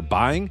 So whether you're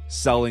buying,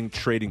 selling,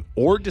 trading,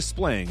 or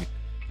displaying,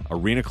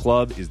 Arena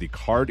Club is the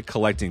card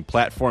collecting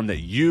platform that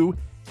you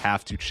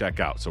have to check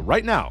out. So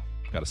right now,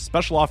 I've got a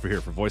special offer here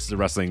for Voices of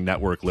Wrestling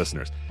Network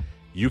listeners.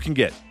 You can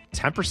get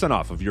 10%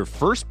 off of your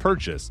first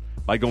purchase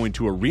by going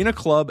to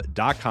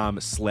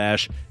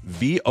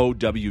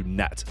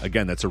arenaclub.com/VOWnet.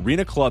 Again, that's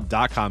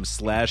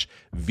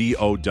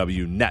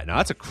arenaclub.com/VOWnet. Now,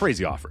 that's a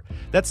crazy offer.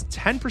 That's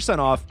 10%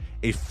 off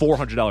a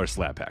 $400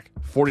 slab pack.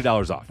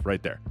 $40 off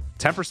right there.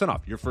 10%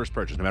 off your first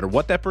purchase. No matter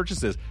what that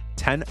purchase is,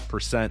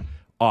 10%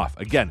 off.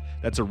 Again,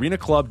 that's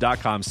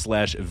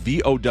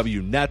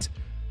arenaclub.com/VOWnet,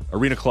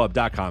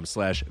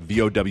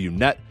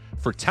 arenaclub.com/VOWnet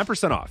for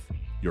 10% off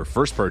your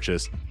first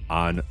purchase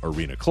on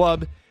Arena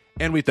Club.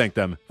 And we thank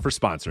them for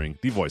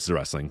sponsoring the Voices of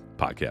Wrestling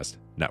Podcast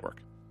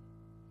Network.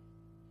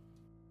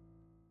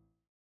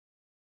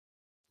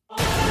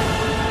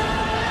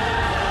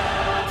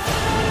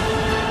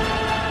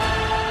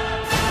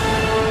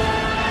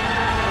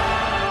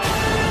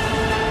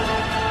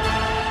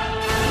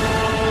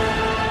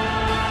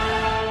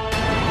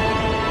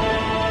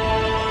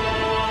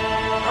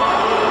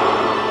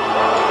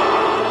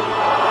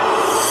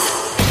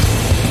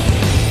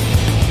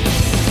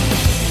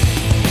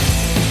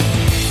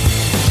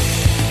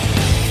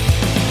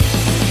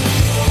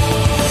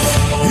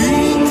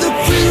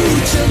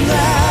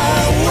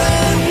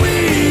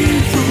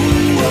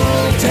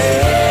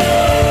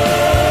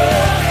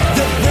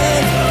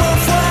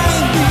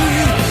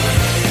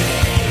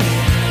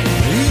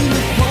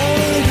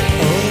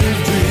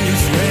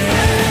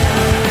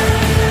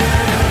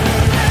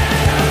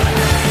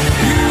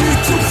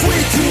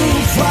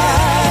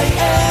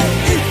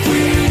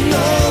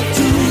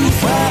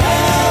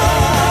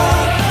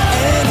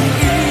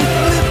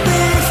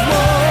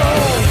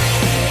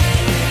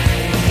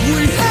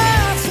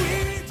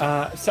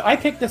 So I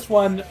picked this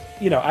one,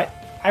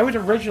 I was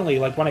originally,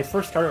 like, when I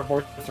first started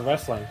Voices of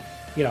Wrestling,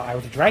 I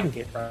was a Dragon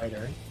Gate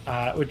writer,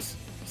 which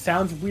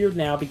sounds weird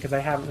now because I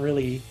haven't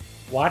really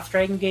watched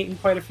Dragon Gate in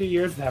quite a few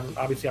years and haven't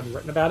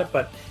written about it,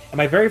 but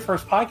my very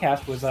first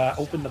podcast was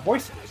Open the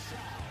Voices,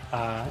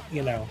 on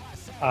the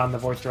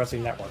Voices of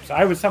Wrestling Network. So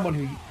I was someone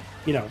who,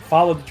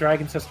 followed the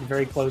Dragon system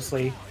very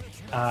closely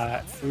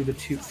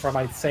from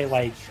I'd say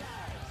like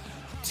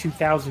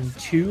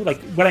 2002,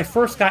 like when I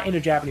first got into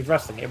Japanese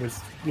wrestling. It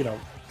was,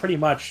 pretty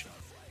much,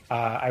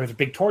 I was a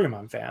big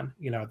Toryumon fan,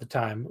 at the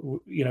time,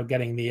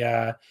 getting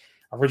the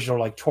original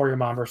like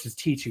Toryumon versus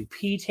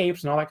T2P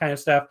tapes and all that kind of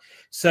stuff.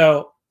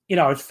 So,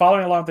 I was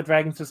following along with the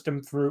Dragon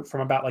system from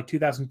about like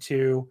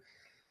 2002.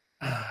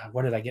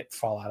 When did I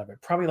fall out of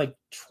it? Probably like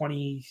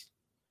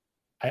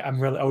I'm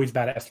really always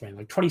bad at estimating,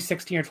 like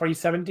 2016 or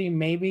 2017,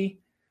 maybe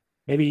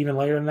even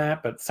later than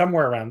that, but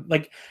somewhere around,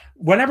 like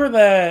whenever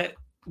the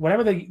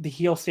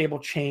heel stable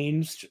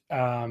changed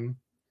from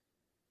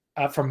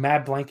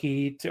Mad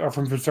Blanky or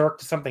from Berserk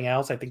to something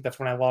else, I think that's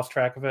when I lost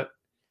track of it.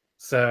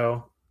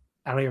 So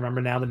I don't even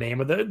remember now the name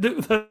of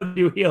the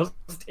new heel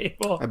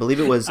stable. I believe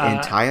it was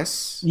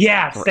Antaeus.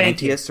 Yeah, or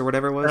Antaeus or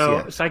whatever it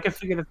was. So I can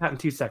figure this out in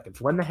 2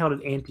 seconds. When the hell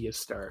did Antaeus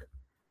start?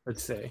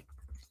 Let's see.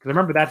 Because I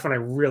remember that's when I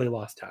really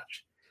lost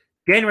touch.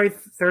 January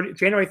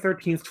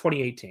 13th,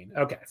 2018.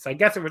 Okay, so I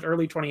guess it was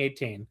early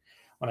 2018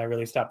 when I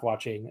really stopped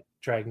watching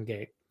Dragon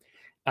Gate.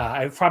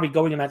 I was probably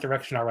going in that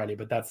direction already,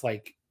 but that's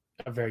like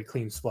a very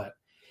clean split.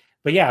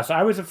 But yeah, so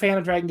I was a fan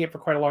of Dragon Gate for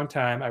quite a long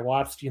time. I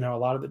watched, a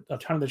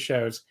ton of the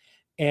shows,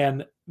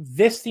 and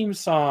this theme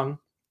song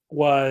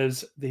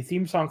was the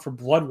theme song for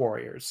Blood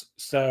Warriors.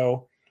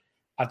 So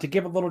to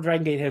give a little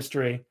Dragon Gate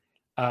history,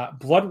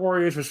 Blood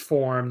Warriors was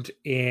formed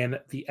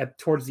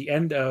towards the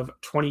end of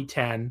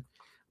 2010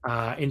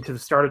 into the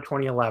start of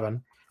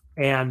 2011,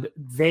 and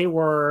they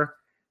were,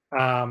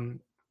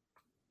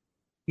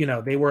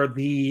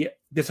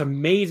 this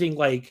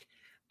amazing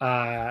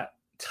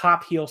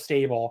top heel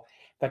stable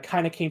that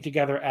kind of came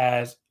together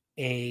as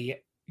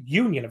a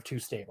union of two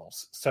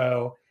stables.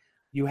 So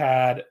you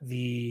had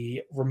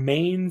the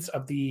remains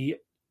of the,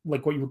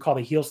 like what you would call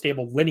the heel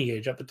stable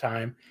lineage at the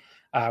time,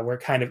 where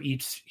kind of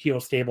each heel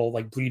stable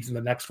like bleeds in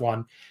the next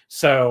one.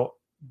 So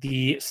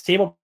the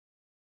stable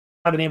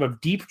by the name of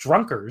Deep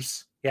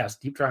Drunkers, yes,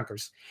 Deep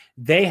Drunkers,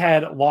 they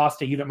had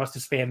lost a Unit Must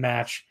Disband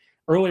match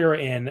earlier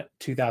in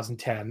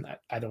 2010.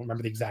 I don't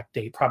remember the exact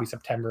date, probably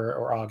September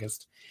or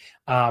August.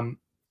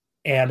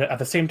 And at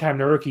the same time,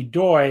 Naruki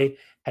Doi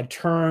had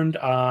turned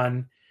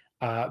on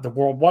the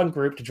World One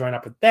group to join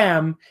up with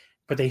them,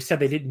 but they said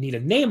they didn't need a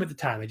name at the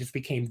time. They just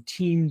became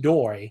Team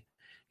Doi.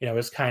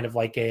 It's kind of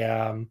like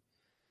a,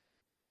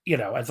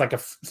 it's like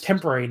a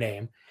temporary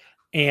name.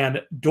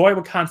 And Doi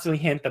would constantly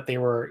hint that they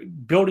were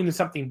building to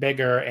something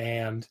bigger,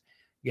 and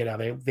he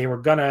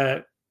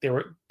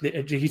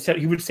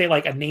would say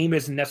like a name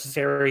isn't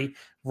necessary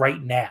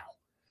right now.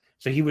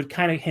 So he would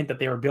kind of hint that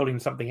they were building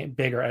something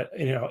bigger,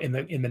 in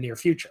the near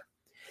future.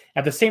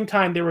 At the same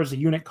time, there was a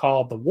unit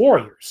called the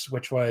Warriors,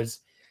 which was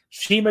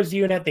Shima's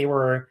unit. They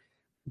were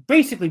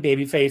basically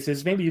baby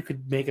faces. Maybe you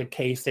could make a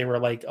case they were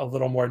like a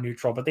little more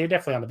neutral, but they were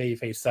definitely on the baby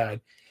face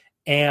side.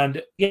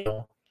 And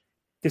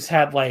this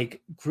had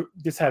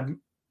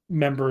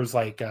members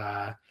like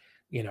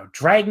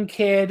Dragon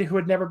Kid, who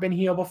had never been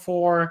heel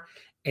before,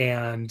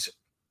 and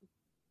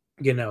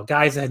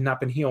guys that had not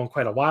been heel in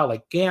quite a while,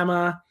 like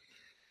Gamma,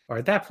 or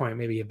at that point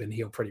maybe he had been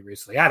heel pretty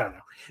recently. I don't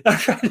know. I'm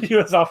trying to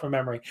do this all from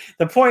memory.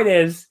 The point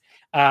is,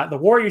 the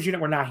Warriors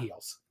unit were not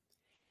heels,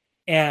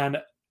 and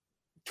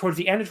towards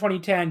the end of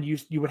 2010,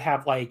 you would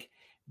have like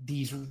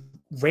these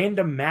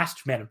random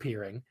masked men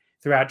appearing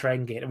throughout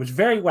Dragon Gate. It was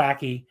very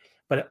wacky,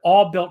 but it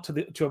all built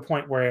to a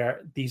point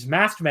where these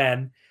masked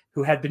men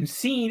who had been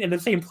seen in the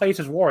same place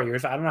as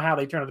Warriors, I don't know how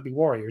they turned out to be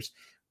Warriors,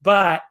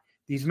 but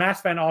these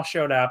masked men all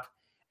showed up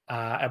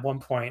at one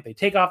point. They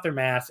take off their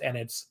masks, and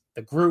it's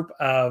the group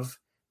of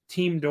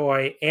Team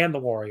Doi and the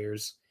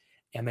Warriors,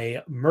 and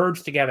they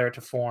merged together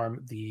to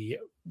form the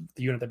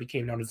unit that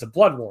became known as the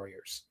Blood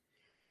Warriors.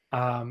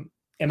 And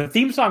the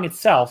theme song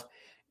itself,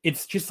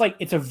 it's just like,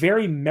 it's a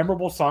very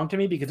memorable song to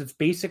me because it's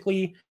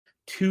basically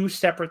two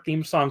separate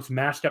theme songs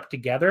mashed up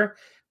together,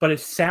 but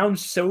it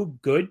sounds so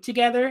good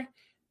together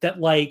that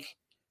like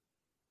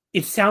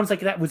it sounds like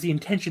that was the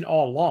intention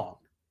all along.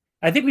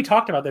 I think we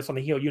talked about this on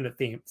the Heel Unit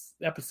themes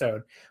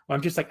episode, where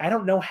I'm just like, I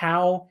don't know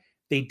how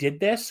they did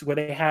this, where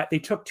they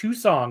took two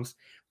songs,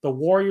 the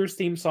Warriors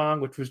theme song,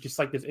 which was just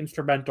like this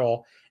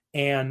instrumental,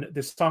 and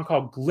this song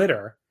called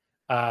Glitter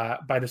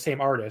by the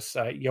same artist,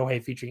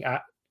 Yohei featuring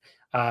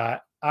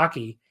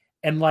Aki,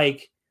 and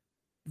like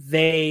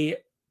they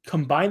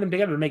combined them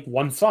together to make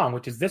one song,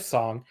 which is this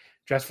song,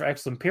 Dress for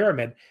Excellent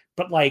Pyramid.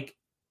 But like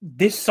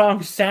this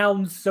song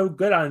sounds so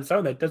good on its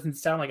own that it doesn't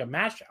sound like a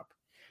mashup.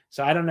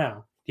 So I don't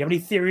know. Do you have any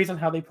theories on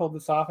how they pulled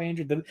this off,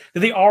 Andrew? Did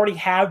they already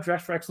have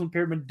Dress for Excellent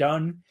Pyramid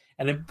done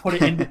and then put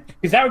it in?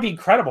 Because that would be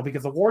incredible,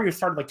 because the Warriors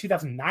started like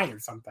 2009 or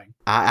something.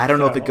 I don't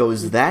know if it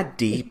goes that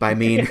deep. I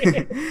mean,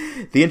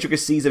 the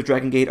intricacies of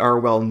Dragon Gate are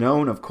well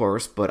known, of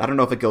course, but I don't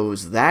know if it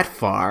goes that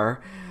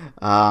far.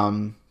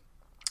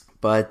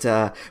 But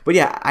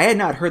yeah, I had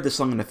not heard this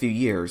song in a few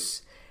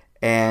years,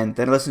 and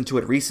then I listened to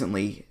it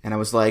recently, and I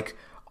was like,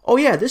 oh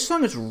yeah, this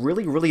song is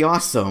really, really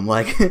awesome.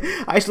 Like,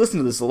 I should listen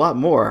to this a lot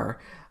more.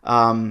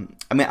 I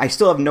mean, I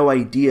still have no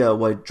idea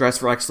what Dress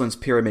for Excellence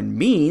Pyramid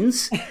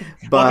means,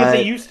 but well,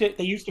 they used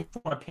to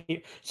form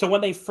so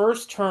when they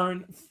first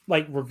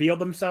revealed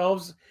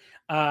themselves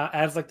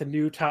as like the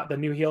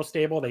new heel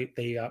stable,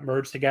 they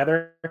merged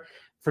together.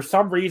 For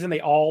some reason,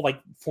 they all like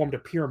formed a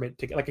pyramid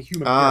together, like a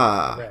human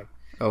pyramid.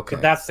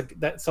 Okay.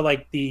 So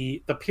like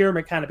the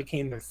pyramid kind of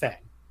became their thing.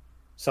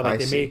 So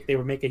like they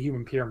would make a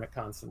human pyramid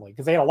constantly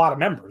because they had a lot of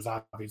members,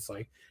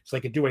 obviously, so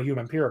they could do a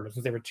human pyramid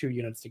since they were 2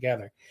 units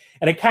together.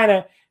 And it kind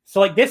of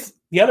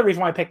the other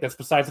reason why I picked this,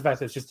 besides the fact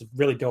that it's just a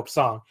really dope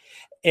song,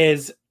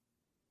 is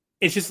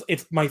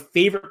it's my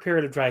favorite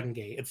period of Dragon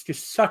Gate. It's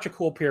just such a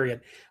cool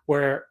period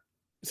where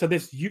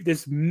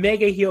this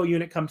mega heel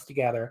unit comes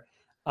together,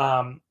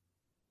 and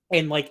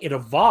like it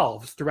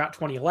evolves throughout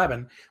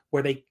 2011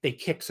 where they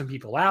kick some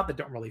people out that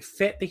don't really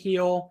fit the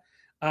heel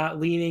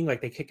leaning.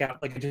 Like they kick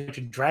out, like I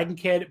mentioned, Dragon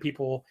Kid.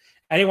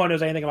 Anyone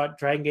knows anything about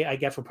Dragon Gate, I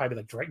guess, would probably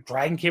be like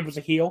Dragon Kid was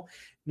a heel.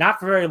 Not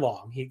for very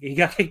long. He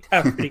got kicked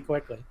out pretty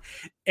quickly,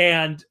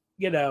 and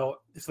so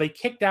they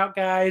kicked out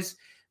guys.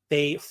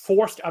 They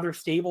forced other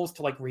stables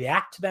to like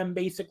react to them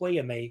basically,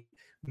 and they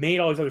made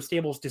all these other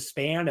stables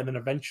disband and then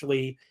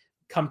eventually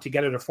come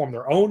together to form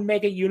their own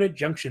mega unit,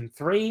 Junction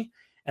 3.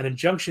 And then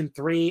Junction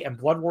 3 and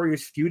Blood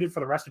Warriors feuded for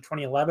the rest of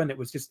 2011. It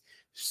was just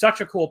such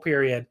a cool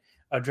period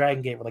of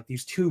Dragon Gate with like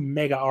these 2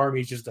 mega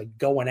armies just like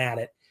going at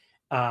it.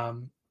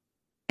 And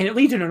it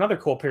leads into another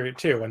cool period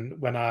too, when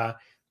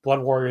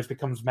Blood Warriors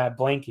becomes Mad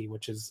Blanky,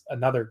 which is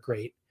another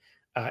great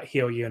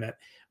heel unit.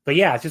 But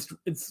yeah,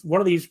 it's one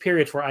of these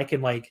periods where I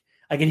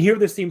can hear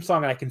this theme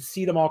song and I can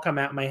see them all come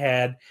out in my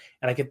head,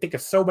 and I can think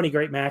of so many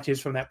great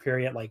matches from that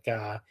period, like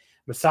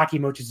Masaki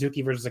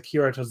Mochizuki versus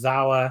Akira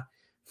Tozawa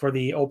for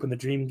the Open the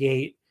Dream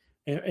Gate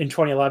in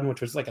 2011,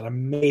 which was like an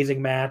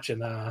amazing match,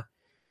 and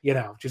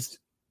just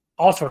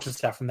all sorts of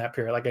stuff from that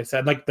period. Like I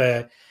said, like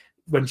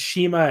when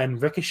Shima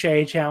and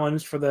Ricochet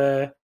challenged for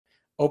the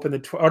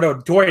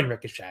Dorian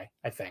Ricochet,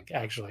 I think,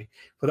 actually,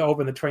 for the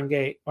Open the Twin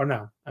Gate. Or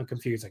no, I'm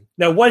confusing.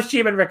 No, it was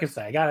Shima and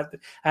Ricochet. I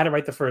had it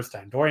right the first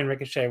time. Dorian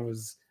Ricochet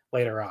was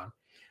later on.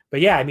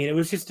 But yeah, I mean, it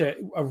was just a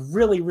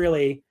really,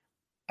 really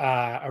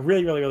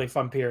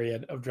fun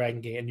period of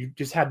Dragon Gate, and you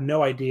just had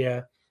no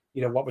idea,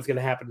 what was going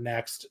to happen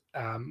next,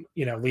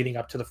 leading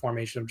up to the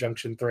formation of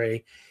Junction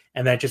 3.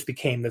 And that just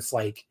became this,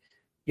 like,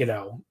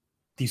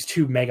 these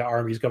 2 mega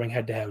armies going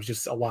head to head. It was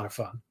just a lot of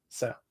fun.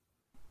 So.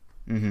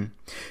 Mm-hmm.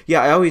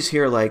 Yeah, I always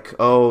hear like,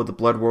 oh, the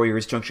Blood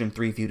Warriors Junction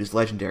 3 feud is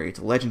legendary. It's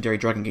a legendary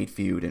Dragon Gate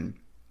feud, and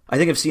I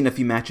think I've seen a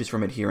few matches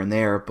from it here and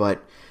there,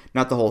 but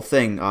not the whole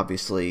thing,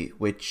 obviously,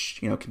 which,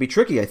 can be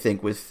tricky, I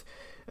think, with,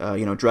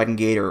 Dragon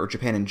Gate or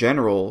Japan in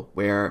general,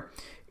 where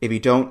if you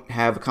don't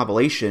have a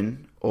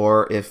compilation,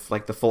 or if,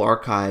 like, the full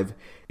archive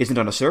isn't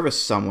on a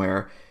service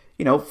somewhere,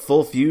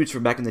 full feuds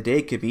from back in the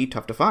day could be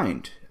tough to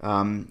find.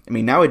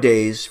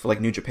 Nowadays, for,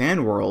 like, New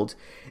Japan World,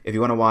 if you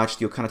want to watch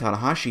the Okada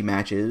Tanahashi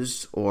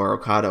matches, or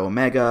Okada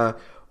Omega,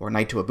 or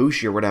Naito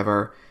Ibushi or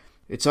whatever,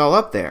 it's all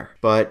up there.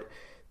 But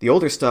the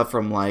older stuff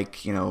from, like,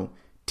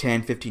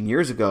 10, 15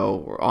 years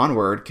ago or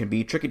onward can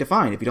be tricky to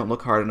find if you don't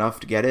look hard enough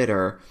to get it,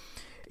 or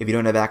if you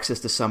don't have access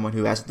to someone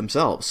who has it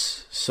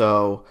themselves.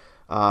 So,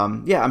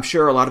 I'm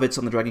sure a lot of it's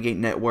on the Dragon Gate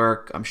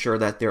network. I'm sure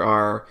that there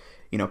are,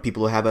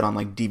 people who have it on,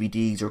 like,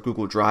 DVDs or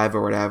Google Drive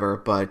or whatever,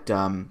 but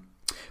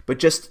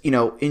just,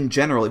 in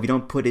general, if you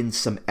don't put in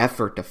some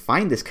effort to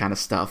find this kind of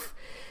stuff,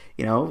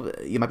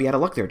 you might be out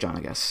of luck there, John,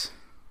 I guess.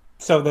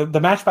 So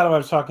the match battle I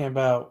was talking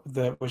about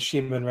was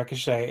Shima and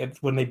Ricochet.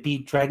 It's when they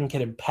beat Dragon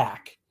Kid and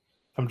Pac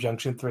from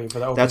Junction 3 for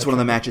the Open. That's one of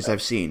the matches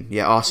I've seen.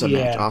 Yeah, awesome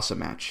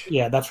match.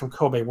 Yeah, that's from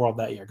Kobe World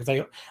that year.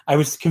 Because I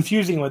was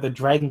confusing with the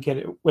Dragon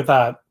Kid with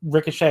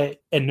Ricochet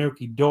and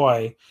Naruki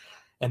Doi,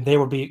 and they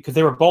would be, because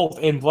they were both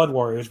in Blood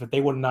Warriors, but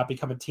they would not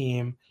become a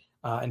team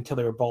until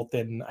they were both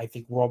in, I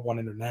think, World 1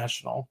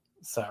 International.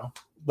 So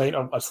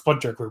later, a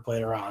splinter group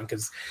later on,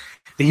 because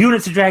the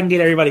units of Dragon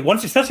Gate, everybody,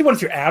 especially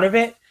once you're out of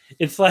it,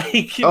 it's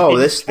like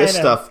this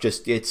stuff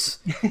just it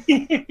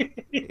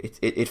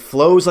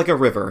flows like a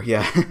river.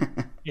 Yeah.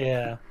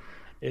 Yeah,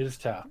 it is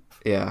tough.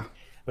 Yeah.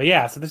 But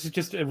yeah, so this is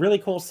just a really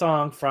cool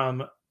song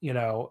from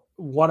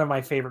one of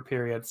my favorite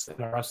periods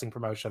in a wrestling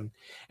promotion.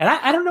 And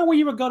I don't know where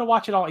you would go to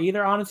watch it all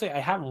either. Honestly, I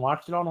haven't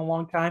watched it all in a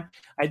long time.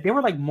 There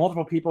were like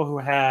multiple people who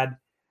had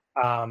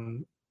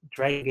Dragon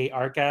Gate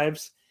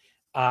archives.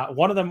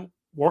 One of them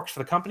works for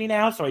the company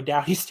now, so I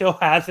doubt he still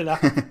has it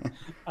up.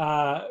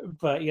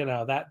 But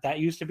that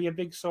used to be a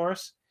big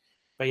source.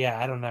 But yeah,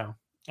 I don't know.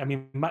 I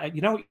mean,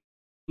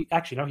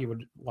 actually, no, he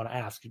would want to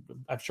ask.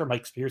 I'm sure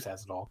Mike Spears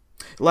has it all.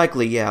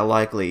 Likely, yeah.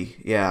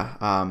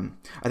 I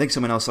think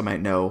someone else I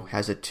might know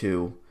has it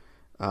too.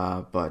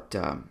 But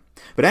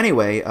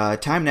anyway,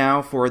 time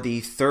now for the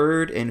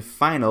third and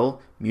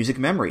final music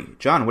memory.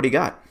 John, what do you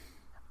got?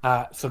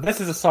 So this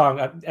is a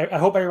song. I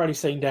hope everybody's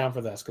sitting down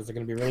for this because they're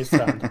going to be really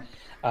stunned.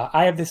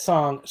 I have this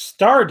song,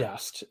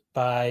 Stardust,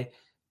 by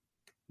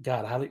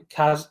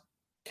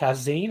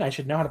Kazin. I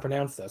should know how to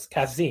pronounce this.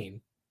 Kazin,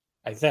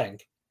 I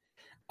think.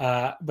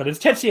 But it's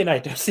Tetsuya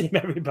Naito's theme,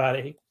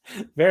 everybody.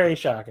 Very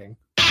shocking.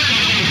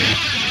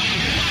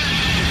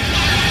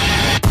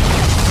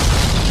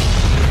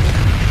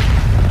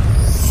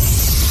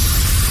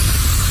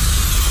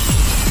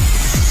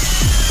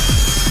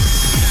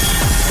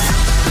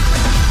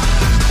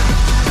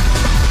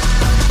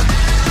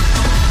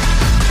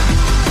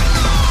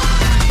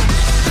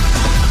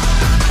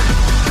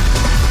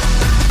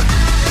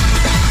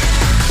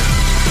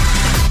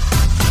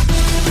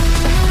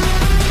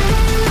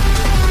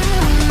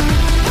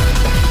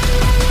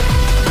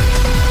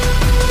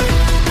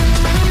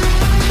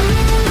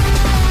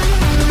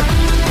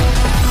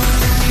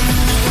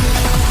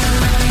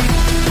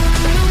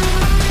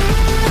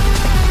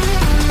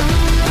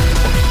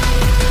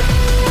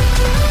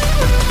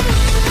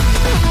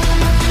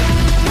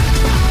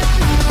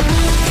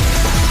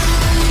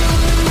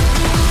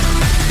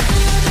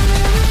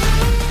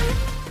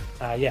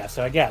 Yeah.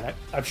 So again,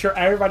 I'm sure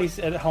everybody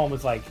at home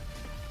is like,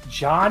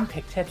 John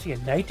picked Tetsuya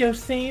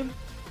Naito's theme?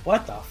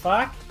 What the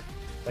fuck?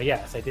 But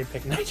yes, I did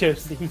pick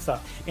Naito's theme song.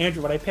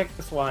 Andrew, when I picked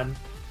this one,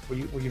 were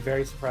you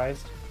very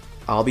surprised?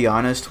 I'll be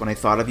honest, when I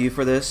thought of you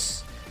for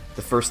this,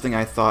 the first thing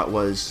I thought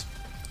was,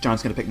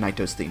 John's going to pick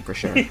Naito's theme for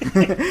sure.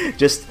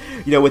 Just,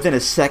 within a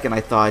second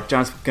I thought,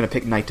 John's going to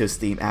pick Naito's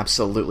theme.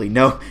 Absolutely.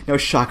 No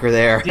shocker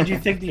there. Do you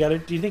think you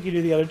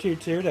do the other two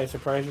too? Did I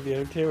surprise you with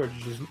the other two, or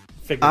did you just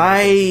figure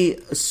I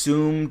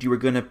assumed you were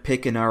going to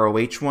pick an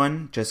ROH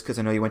one, just because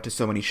I know you went to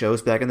so many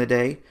shows back in the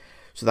day.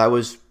 So that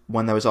was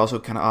one that was also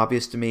kind of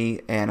obvious to me,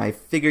 and I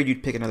figured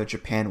you'd pick another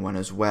Japan one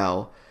as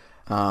well.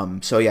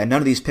 So yeah,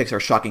 none of these picks are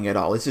shocking at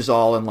all. This is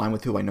all in line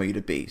with who I know you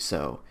to be.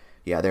 So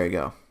yeah, there you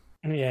go.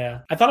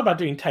 Yeah, I thought about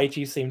doing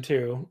Taichi's theme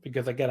too,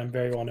 because again, I'm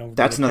very well known.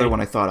 That's another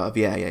one I thought of.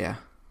 Yeah.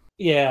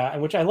 Yeah,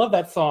 which I love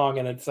that song,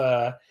 and it's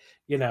I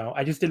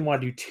just didn't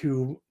want to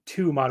do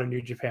two modern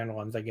New Japan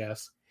ones, I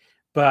guess.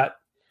 But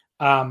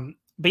yeah,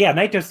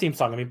 Naito's theme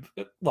song. I mean,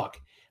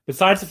 look,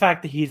 besides the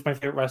fact that he's my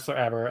favorite wrestler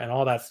ever and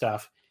all that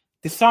stuff,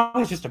 this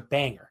song is just a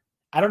banger.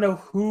 I don't know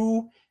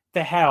who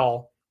the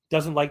hell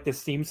doesn't like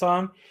this theme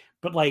song,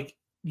 but like,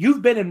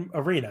 you've been in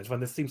arenas when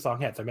this theme song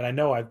hits. I mean, I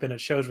know I've been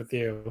at shows with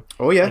you.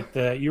 Oh yeah, like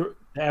the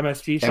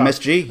MSG.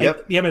 MSG,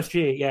 yep. The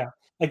MSG, yeah.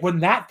 Like when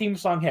that theme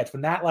song hits,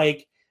 when that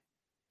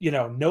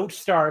note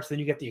starts, then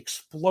you get the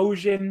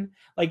explosion.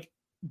 Like,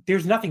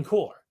 there's nothing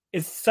cooler.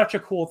 It's such a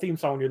cool theme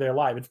song when you're there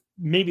live. It's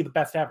maybe the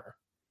best ever.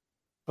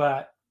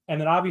 And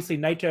then obviously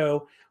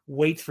Naito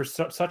waits for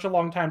such a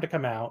long time to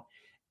come out.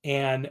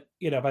 And,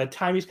 by the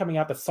time he's coming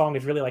out, the song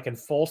is really like in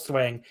full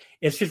swing.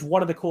 It's just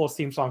one of the coolest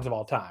theme songs of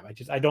all time.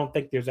 I don't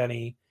think there's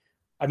any.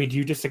 I mean, do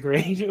you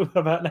disagree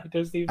about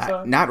Naito's theme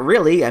song? Not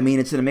really. I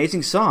mean, it's an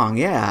amazing song.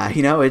 Yeah.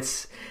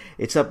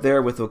 It's up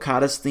there with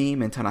Okada's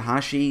theme and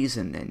Tanahashi's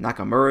and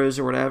Nakamura's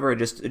or whatever.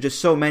 Just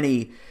so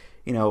many,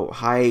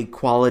 high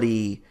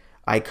quality,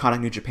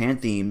 iconic New Japan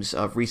themes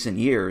of recent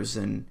years.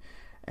 And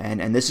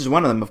this is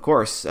one of them, of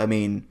course. I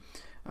mean,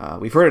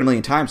 we've heard it a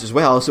million times as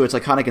well, so it's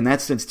iconic in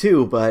that sense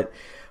too. But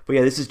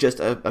yeah, this is just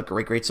a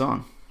great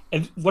song.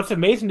 And what's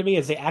amazing to me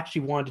is they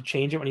actually wanted to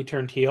change it when he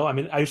turned heel. I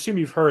mean, I assume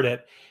you've heard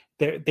it.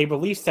 They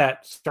released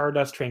that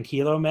Stardust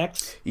Tranquilo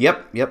mix.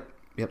 Yep.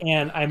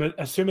 And I'm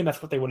assuming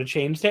that's what they would have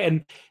changed it.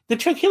 And the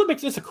Tranquilo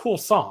mix is a cool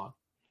song.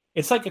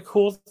 It's like a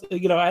cool,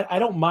 I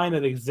don't mind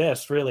that it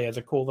exists really as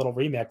a cool little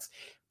remix,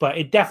 but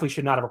it definitely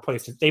should not have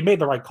replaced it. They made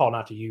the right call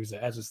not to use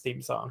it as his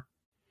theme song,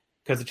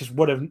 because it just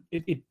would have,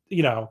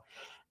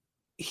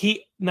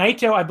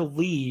 Naito, I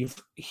believe,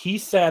 he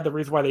said the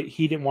reason why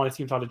he didn't want his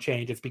theme song to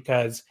change is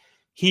because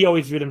he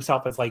always viewed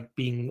himself as like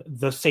being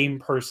the same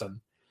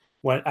person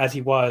as he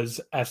was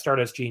as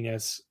Stardust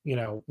Genius.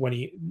 When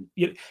he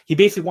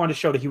basically wanted to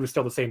show that he was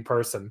still the same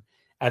person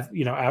as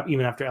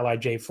even after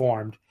LIJ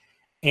formed,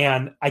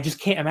 and I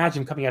just can't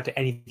imagine him coming out to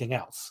anything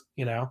else.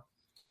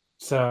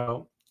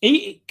 So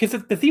because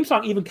the theme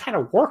song even kind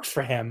of works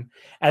for him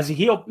as a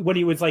heel when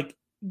he was like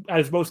at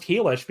his most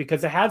heelish,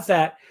 because it has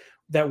that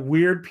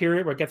weird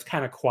period where it gets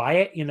kind of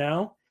quiet,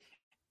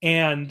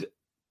 and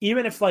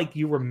even if like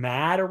you were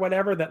mad or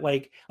whatever, that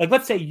like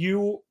let's say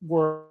you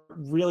were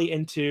really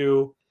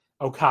into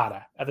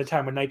Okada at the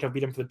time when Naito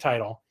beat him for the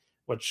title,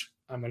 which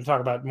I'm going to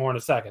talk about more in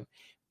a second,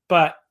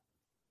 but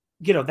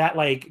that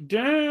like the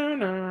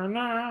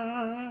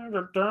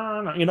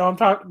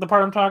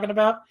part I'm talking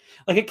about,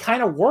 like it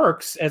kind of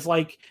works as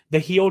like the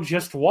heel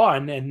just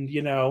won, and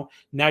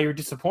now you're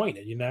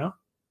disappointed.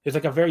 There's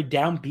like a very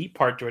downbeat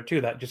part to it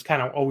too that just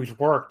kind of always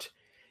worked,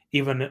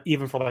 even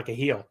for like a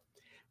heel.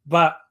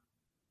 But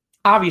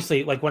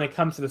obviously, like when it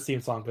comes to the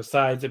theme song,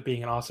 besides it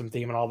being an awesome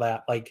theme and all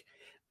that, like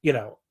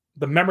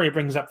the memory it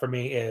brings up for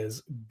me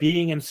is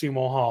being in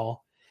Sumo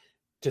Hall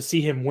to see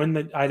him win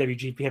the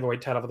IWGP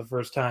Heavyweight title for the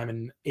first time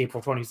in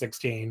April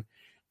 2016,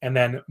 and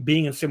then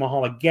being in Sumo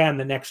Hall again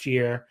the next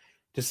year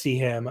to see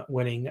him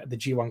winning the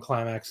G1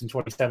 Climax in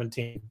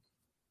 2017.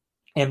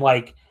 And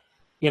like,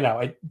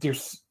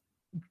 there's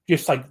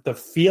just like the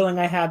feeling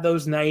I had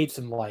those nights,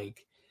 and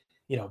like,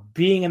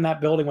 being in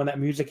that building when that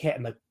music hit,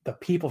 and the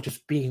people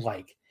just being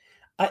like,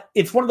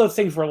 it's one of those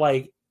things where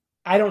like,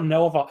 I don't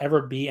know if I'll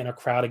ever be in a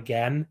crowd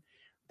again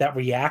that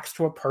reacts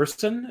to a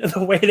person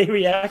the way they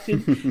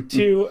reacted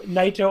to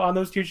Naito on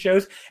those two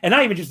shows. And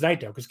not even just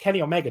Naito, because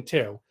Kenny Omega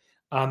too,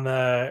 on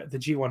the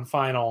G1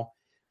 final,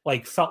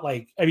 like felt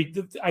like, I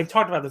mean, I've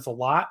talked about this a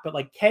lot, but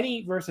like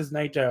Kenny versus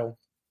Naito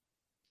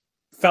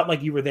felt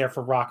like you were there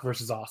for Rock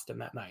versus Austin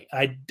that night.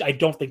 I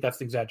don't think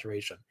that's an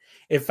exaggeration.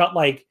 It felt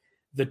like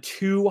the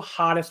two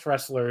hottest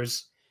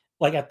wrestlers,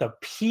 like at the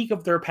peak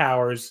of their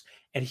powers,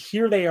 and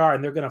here they are,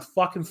 and they're going to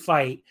fucking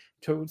fight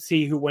to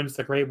see who wins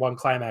the Great One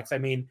Climax. I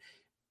mean,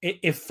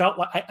 it felt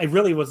like, I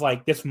really was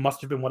like, this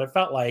must have been what it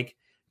felt like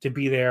to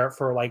be there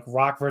for like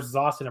Rock versus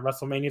Austin at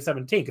WrestleMania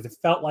 17, because it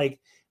felt like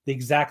the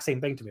exact same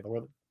thing to me.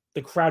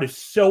 The crowd is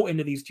so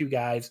into these two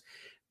guys.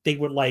 They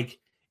would like,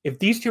 if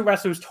these two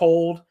wrestlers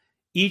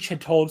each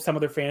had told some of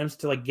their fans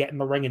to like get in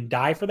the ring and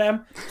die for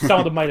them, some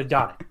of them might have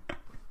done it.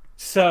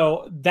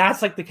 So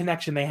that's like the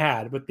connection they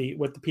had with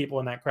the people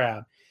in that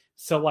crowd.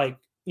 So like,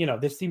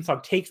 this theme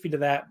song takes me to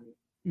that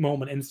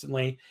moment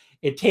instantly.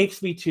 It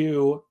takes me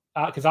to,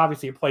 because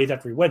obviously it plays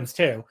after he wins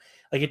too.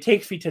 Like it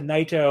takes me to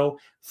Naito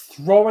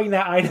throwing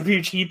that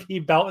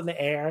IWGP belt in the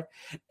air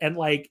and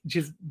like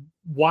just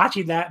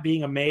watching that,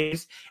 being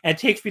amazed. And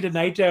it takes me to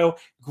Naito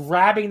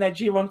grabbing that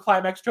G1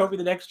 Climax trophy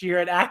the next year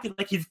and acting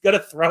like he's gonna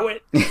throw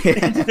it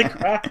into the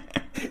crowd,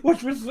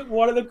 which was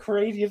one of the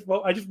craziest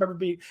moments. I just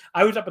remember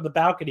I was up in the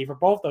balcony for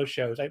both those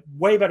shows. I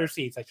way better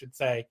seats, I should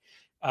say,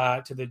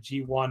 to the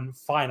G1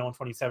 final in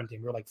 2017.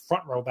 We were like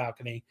front row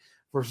balcony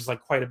versus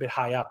like quite a bit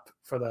high up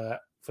for the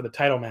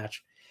title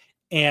match.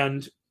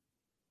 And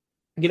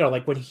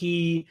like when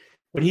he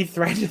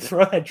threatened to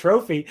throw that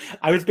trophy,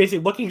 I was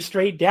basically looking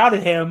straight down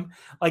at him,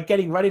 like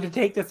getting ready to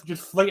take this and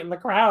just fling it in the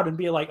crowd and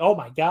be like, oh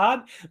my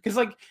God. Because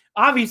like,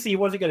 obviously he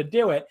wasn't going to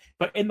do it,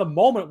 but in the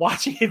moment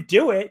watching him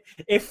do it,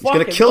 he's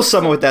going to kill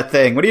someone with that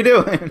thing. What are you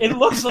doing? It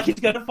looks like he's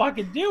going to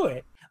fucking do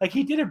it. Like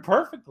he did it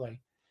perfectly.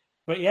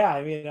 But yeah,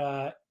 I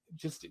mean,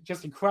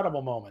 just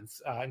incredible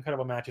moments,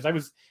 incredible matches. I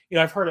was,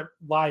 I've heard it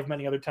live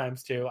many other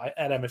times too.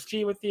 At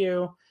MSG with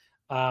you,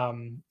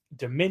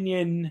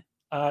 Dominion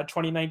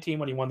 2019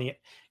 when he won the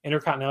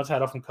Intercontinental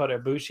title from Kota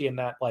Ibushi, and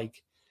that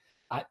like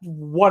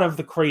one of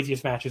the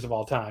craziest matches of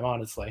all time,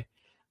 honestly.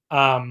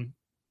 And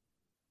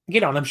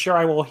I'm sure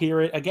I will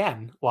hear it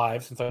again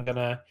live since I'm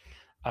gonna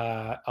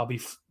I'll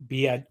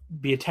be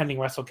attending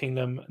Wrestle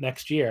Kingdom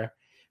next year.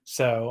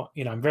 So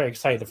I'm very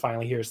excited to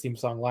finally hear his theme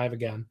song live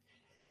again.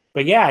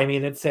 But yeah, I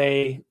mean,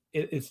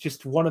 it's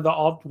just one of the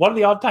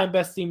all-time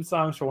best theme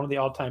songs for one of the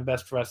all-time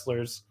best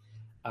wrestlers,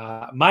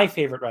 my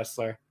favorite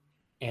wrestler,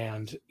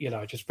 and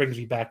it just brings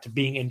me back to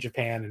being in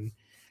Japan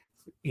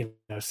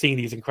and seeing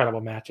these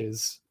incredible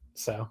matches.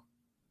 So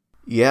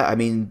yeah, I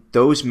mean,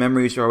 those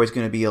memories are always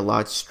going to be a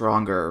lot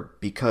stronger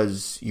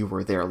because you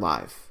were there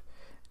live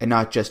and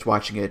not just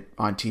watching it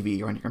on TV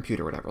or on your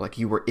computer or whatever. Like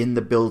you were in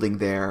the building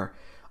there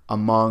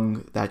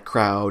among that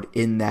crowd,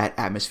 in that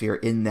atmosphere,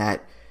 in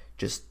that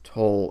just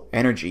whole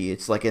energy.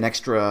 It's like an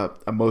extra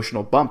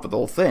emotional bump for the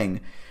whole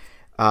thing.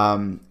 I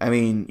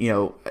mean,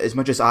 as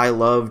much as I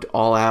loved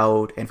All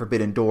Out and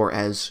Forbidden Door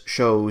as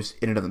shows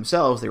in and of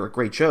themselves, they were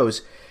great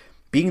shows.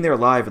 Being there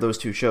live for those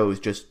two shows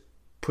just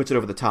puts it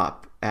over the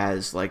top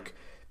as like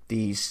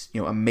these,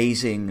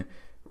 amazing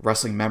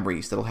wrestling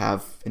memories that'll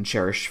have and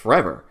cherish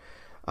forever.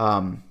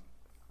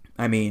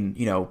 I mean,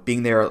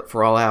 being there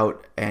for All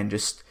Out and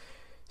just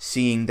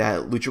seeing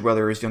that Lucha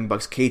Brothers Young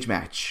Bucks cage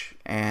match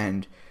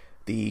and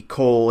the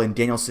Cole and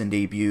Danielson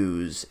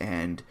debuts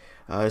and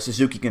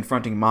Suzuki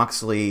confronting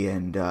Moxley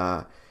and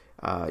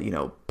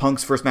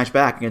Punk's first match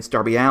back against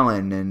Darby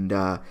Allin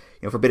and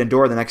Forbidden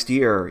Door the next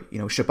year,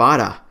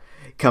 Shibata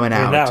coming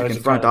out to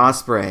confront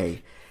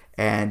Ospreay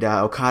and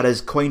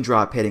Okada's coin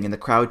drop hitting and the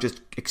crowd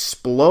just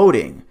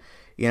exploding.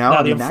 The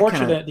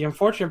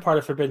unfortunate part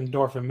of Forbidden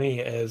Door for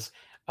me is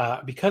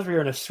because we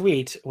were in a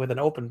suite with an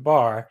open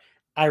bar.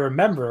 I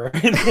remember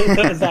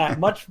that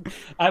much.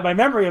 My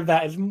memory of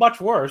that is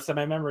much worse than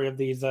my memory of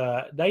these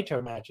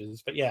Naito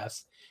matches. But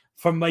yes,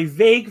 from my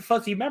vague,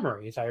 fuzzy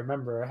memories, I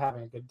remember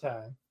having a good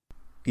time.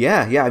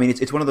 Yeah. I mean,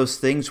 it's one of those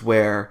things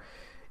where,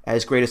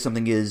 as great as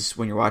something is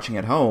when you're watching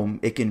at home,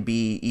 it can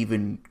be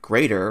even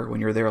greater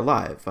when you're there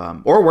live,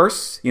 or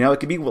worse. It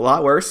could be a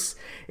lot worse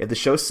if the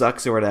show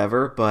sucks or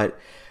whatever. But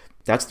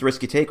that's the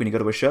risk you take when you go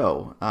to a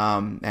show.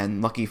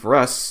 And lucky for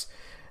us,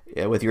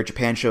 with your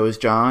Japan shows,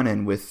 John,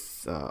 and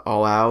with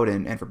All Out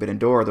and Forbidden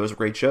Door, those were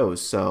great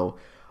shows. So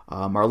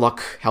our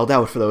luck held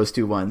out for those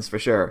two ones for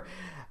sure.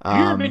 Have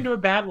you ever been to a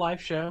bad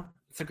live show?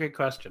 It's a great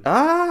question.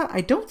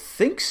 I don't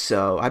think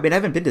so. I mean, I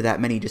haven't been to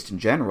that many just in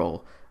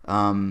general.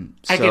 I've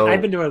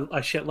been to a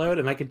shitload,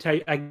 and I can tell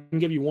you, I can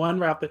give you one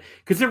right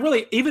because they're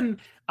really even.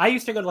 I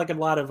used to go to like a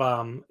lot of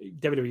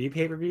WWE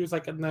pay-per-views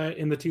like in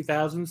the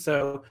 2000s.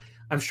 So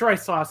I'm sure I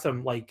saw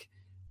some like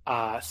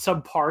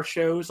subpar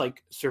shows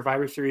like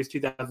Survivor Series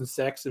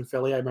 2006 in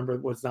Philly. I remember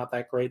it was not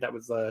that great. That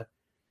was the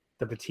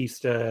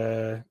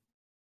Batista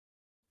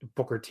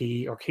Booker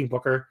T or King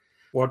Booker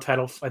world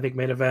title, I think,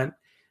 main event.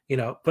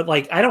 But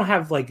like I don't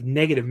have like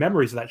negative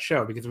memories of that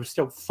show because it was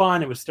still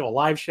fun. It was still a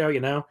live show.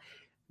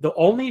 The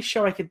only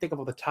show I can think of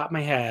off the top of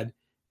my head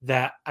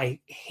that I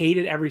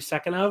hated every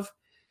second of,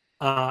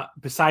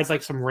 besides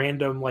like some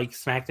random like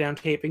SmackDown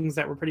tapings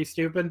that were pretty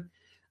stupid,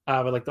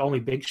 but like the only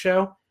big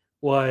show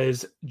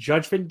was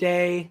Judgment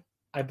Day,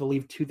 I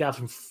believe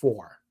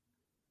 2004.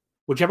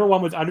 Whichever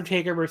one was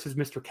Undertaker versus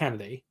Mr.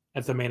 Kennedy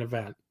as the main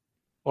event,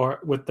 or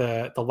with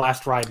the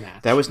last ride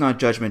match. That was not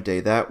Judgment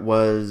Day. That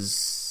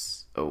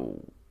was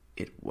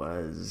it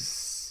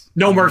was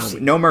No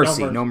Mercy. No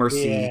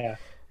Mercy. Yeah.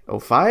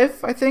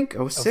 05, I think.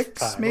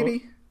 06, 05.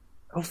 maybe.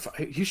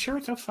 You sure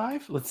it's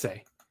 05? Let's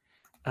see.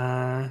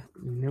 No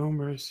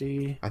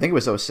Mercy. I think it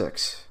was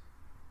 06.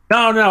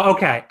 No.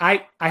 Okay,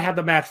 I had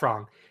the match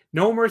wrong.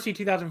 No Mercy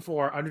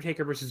 2004,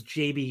 Undertaker versus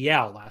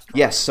JBL last week.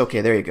 Yes,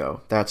 okay, there you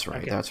go. That's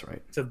right. Okay. That's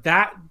right. So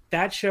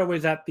that show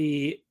was at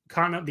the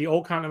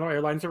old Continental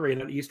Airlines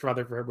Arena in East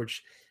Rutherford,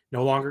 which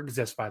No longer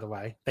exists, by the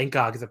way. Thank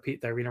God, because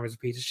the arena was a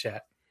piece of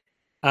shit.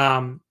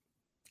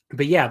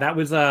 But yeah, that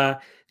was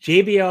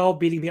JBL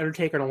beating The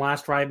Undertaker in a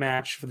last ride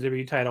match for the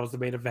WWE title was the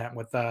main event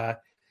with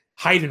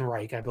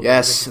Heidenreich, I believe.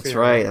 Yes, that's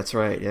right. That's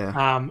right.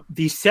 Yeah.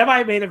 The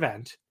semi-main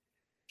event,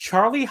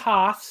 Charlie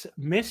Haas,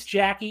 Miss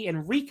Jackie,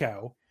 and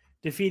Rico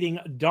defeating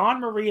Dawn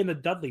Marie and the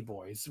Dudley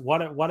Boys.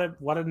 What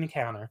an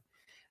encounter.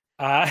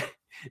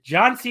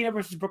 John Cena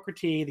versus Booker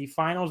T, the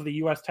finals of the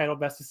U.S. title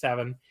best of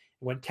 7. It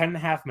went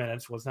 10.5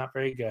 minutes. Was not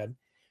very good.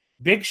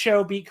 Big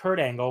Show beat Kurt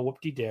Angle.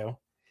 Whoop-de-doo.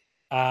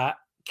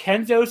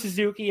 Kenzo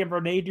Suzuki and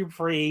Rene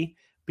Dupree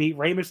beat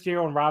Rey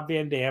Mysterio and Rob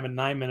Van Dam in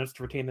 9 minutes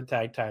to retain the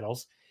tag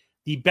titles.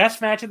 The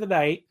best match of the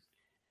night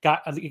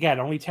got, again,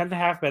 only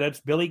 10.5 minutes.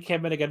 Billy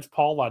Kidman against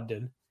Paul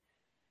London.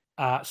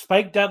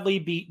 Spike Dudley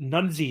beat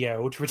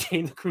Nunzio to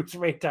retain the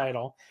Cruiserweight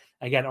title.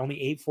 Again, only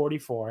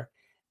 8:44.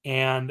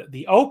 And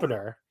the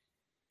opener,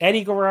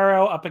 Eddie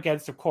Guerrero up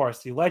against, of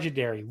course, the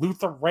legendary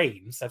Luther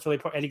Reigns. That's where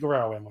they put Eddie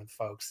Guerrero in with,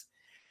 folks.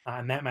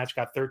 And that match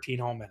got 13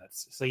 whole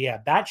minutes. So, yeah,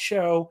 that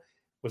show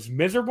was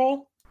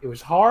miserable. It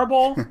was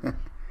horrible.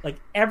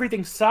 Like,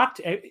 everything sucked.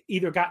 It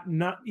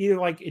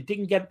it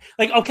didn't get,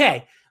 like,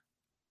 okay.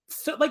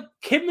 So, like,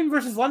 Kidman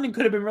versus London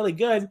could have been really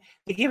good.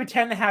 They gave it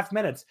 10.5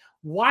 minutes.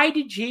 Why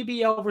did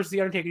JBL versus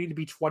The Undertaker need to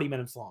be 20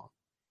 minutes long?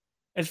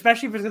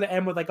 Especially if it's going to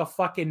end with, like, a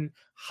fucking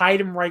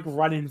Heidenreich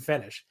run-in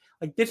finish.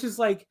 Like, this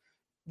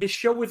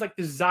show was, like,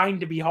 designed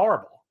to be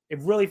horrible. It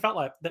really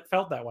felt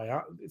that way.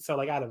 So,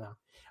 like, I don't know.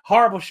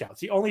 Horrible show.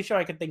 It's the only show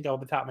I could think of off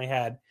the top of my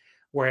head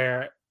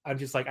where I'm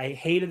just like, I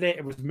hated it.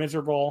 It was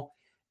miserable.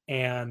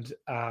 And,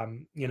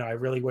 I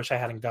really wish I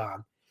hadn't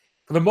gone.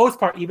 For the most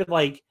part, even,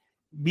 like,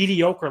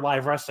 mediocre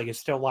live wrestling is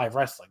still live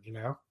wrestling,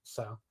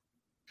 So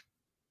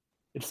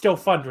it's still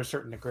fun to a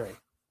certain degree.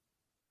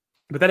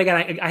 But then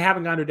again, I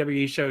haven't gone to a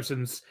WWE show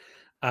since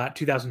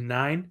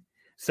 2009.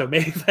 So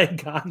maybe if I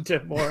had gone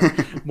to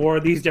more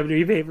of these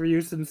WWE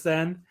pay-per-views since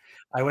then,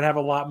 I would have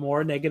a lot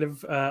more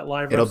negative live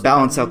wrestling. It'll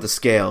balance out the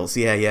scales.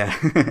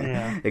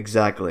 Yeah.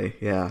 Exactly.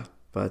 Yeah.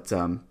 But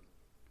all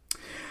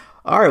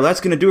right, well,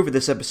 that's going to do it for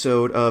this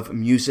episode of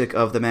Music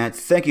of the Mat.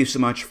 Thank you so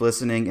much for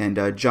listening.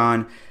 And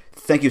John,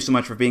 thank you so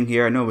much for being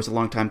here. I know it was a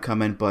long time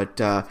coming, but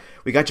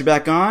we got you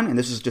back on, and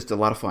this was just a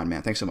lot of fun,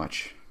 man. Thanks so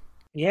much.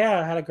 Yeah,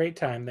 I had a great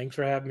time. Thanks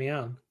for having me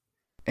on.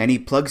 Any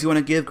plugs you want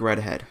to give? Go right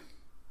ahead.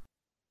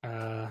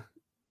 I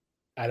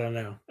don't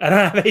know. I don't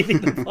have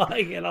anything to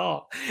plug at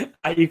all.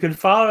 You can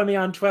follow me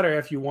on Twitter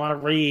if you want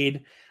to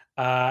read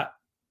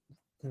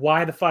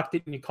why the fuck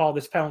didn't you call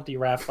this penalty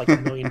ref like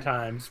 1 million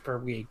times per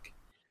week.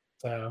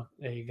 So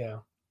there you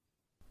go.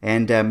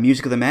 And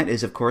Music of the Mat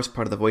is, of course,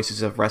 part of the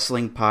Voices of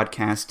Wrestling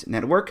podcast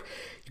network.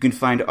 You can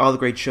find all the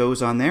great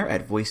shows on there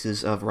at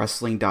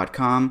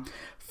voicesofwrestling.com.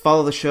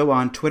 Follow the show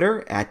on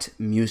Twitter at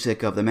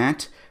Music of the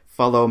Mat.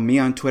 Follow me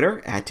on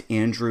Twitter at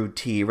Andrew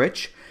T.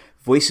 Rich.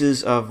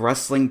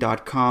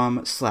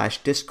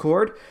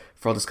 voicesofwrestling.com/Discord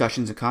for all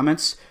discussions and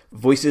comments.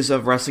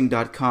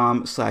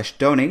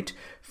 voicesofwrestling.com/donate.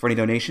 For any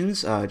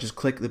donations, just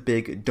click the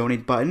big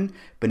donate button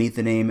beneath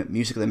the name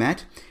Music of the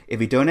Mat.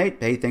 If you donate,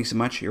 hey, thanks so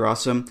much. You're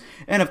awesome.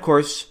 And, of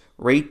course,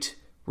 rate,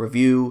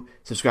 review,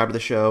 subscribe to the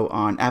show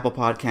on Apple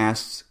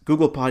Podcasts,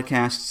 Google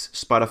Podcasts,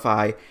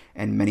 Spotify,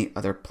 and many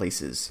other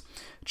places.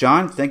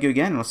 John, thank you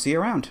again, and I'll see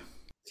you around.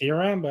 See you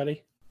around,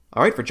 buddy.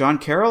 All right, for John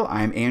Carroll,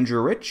 I'm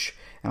Andrew Rich,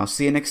 and I'll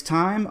see you next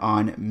time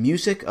on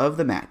Music of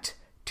the Mat.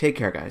 Take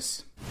care,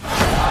 guys.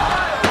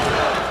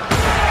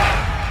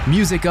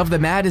 Music of the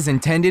Mat is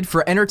intended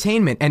for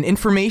entertainment and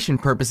information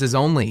purposes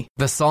only.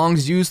 The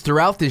songs used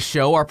throughout this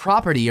show are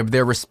property of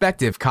their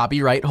respective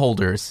copyright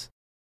holders.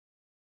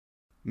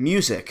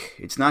 Music.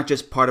 It's not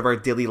just part of our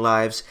daily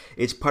lives,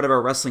 it's part of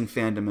our wrestling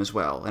fandom as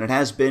well, and it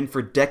has been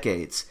for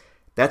decades.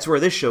 That's where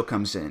this show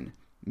comes in.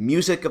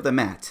 Music of the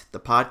Mat, the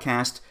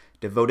podcast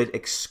devoted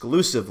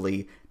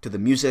exclusively to the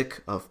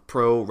music of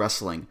pro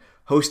wrestling,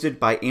 hosted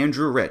by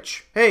Andrew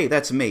Rich. Hey,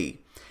 that's me.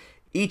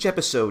 Each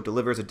episode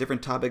delivers a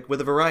different topic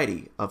with a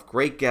variety of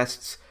great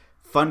guests,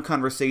 fun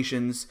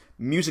conversations,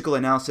 musical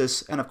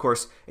analysis, and of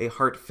course, a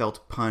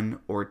heartfelt pun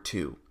or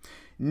two.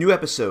 New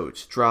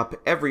episodes drop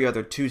every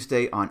other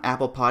Tuesday on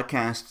Apple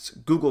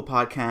Podcasts, Google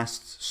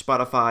Podcasts,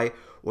 Spotify,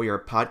 or your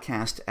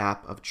podcast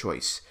app of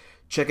choice.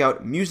 Check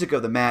out Music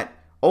of the Mat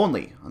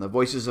only on the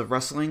Voices of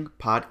Wrestling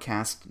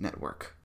podcast network.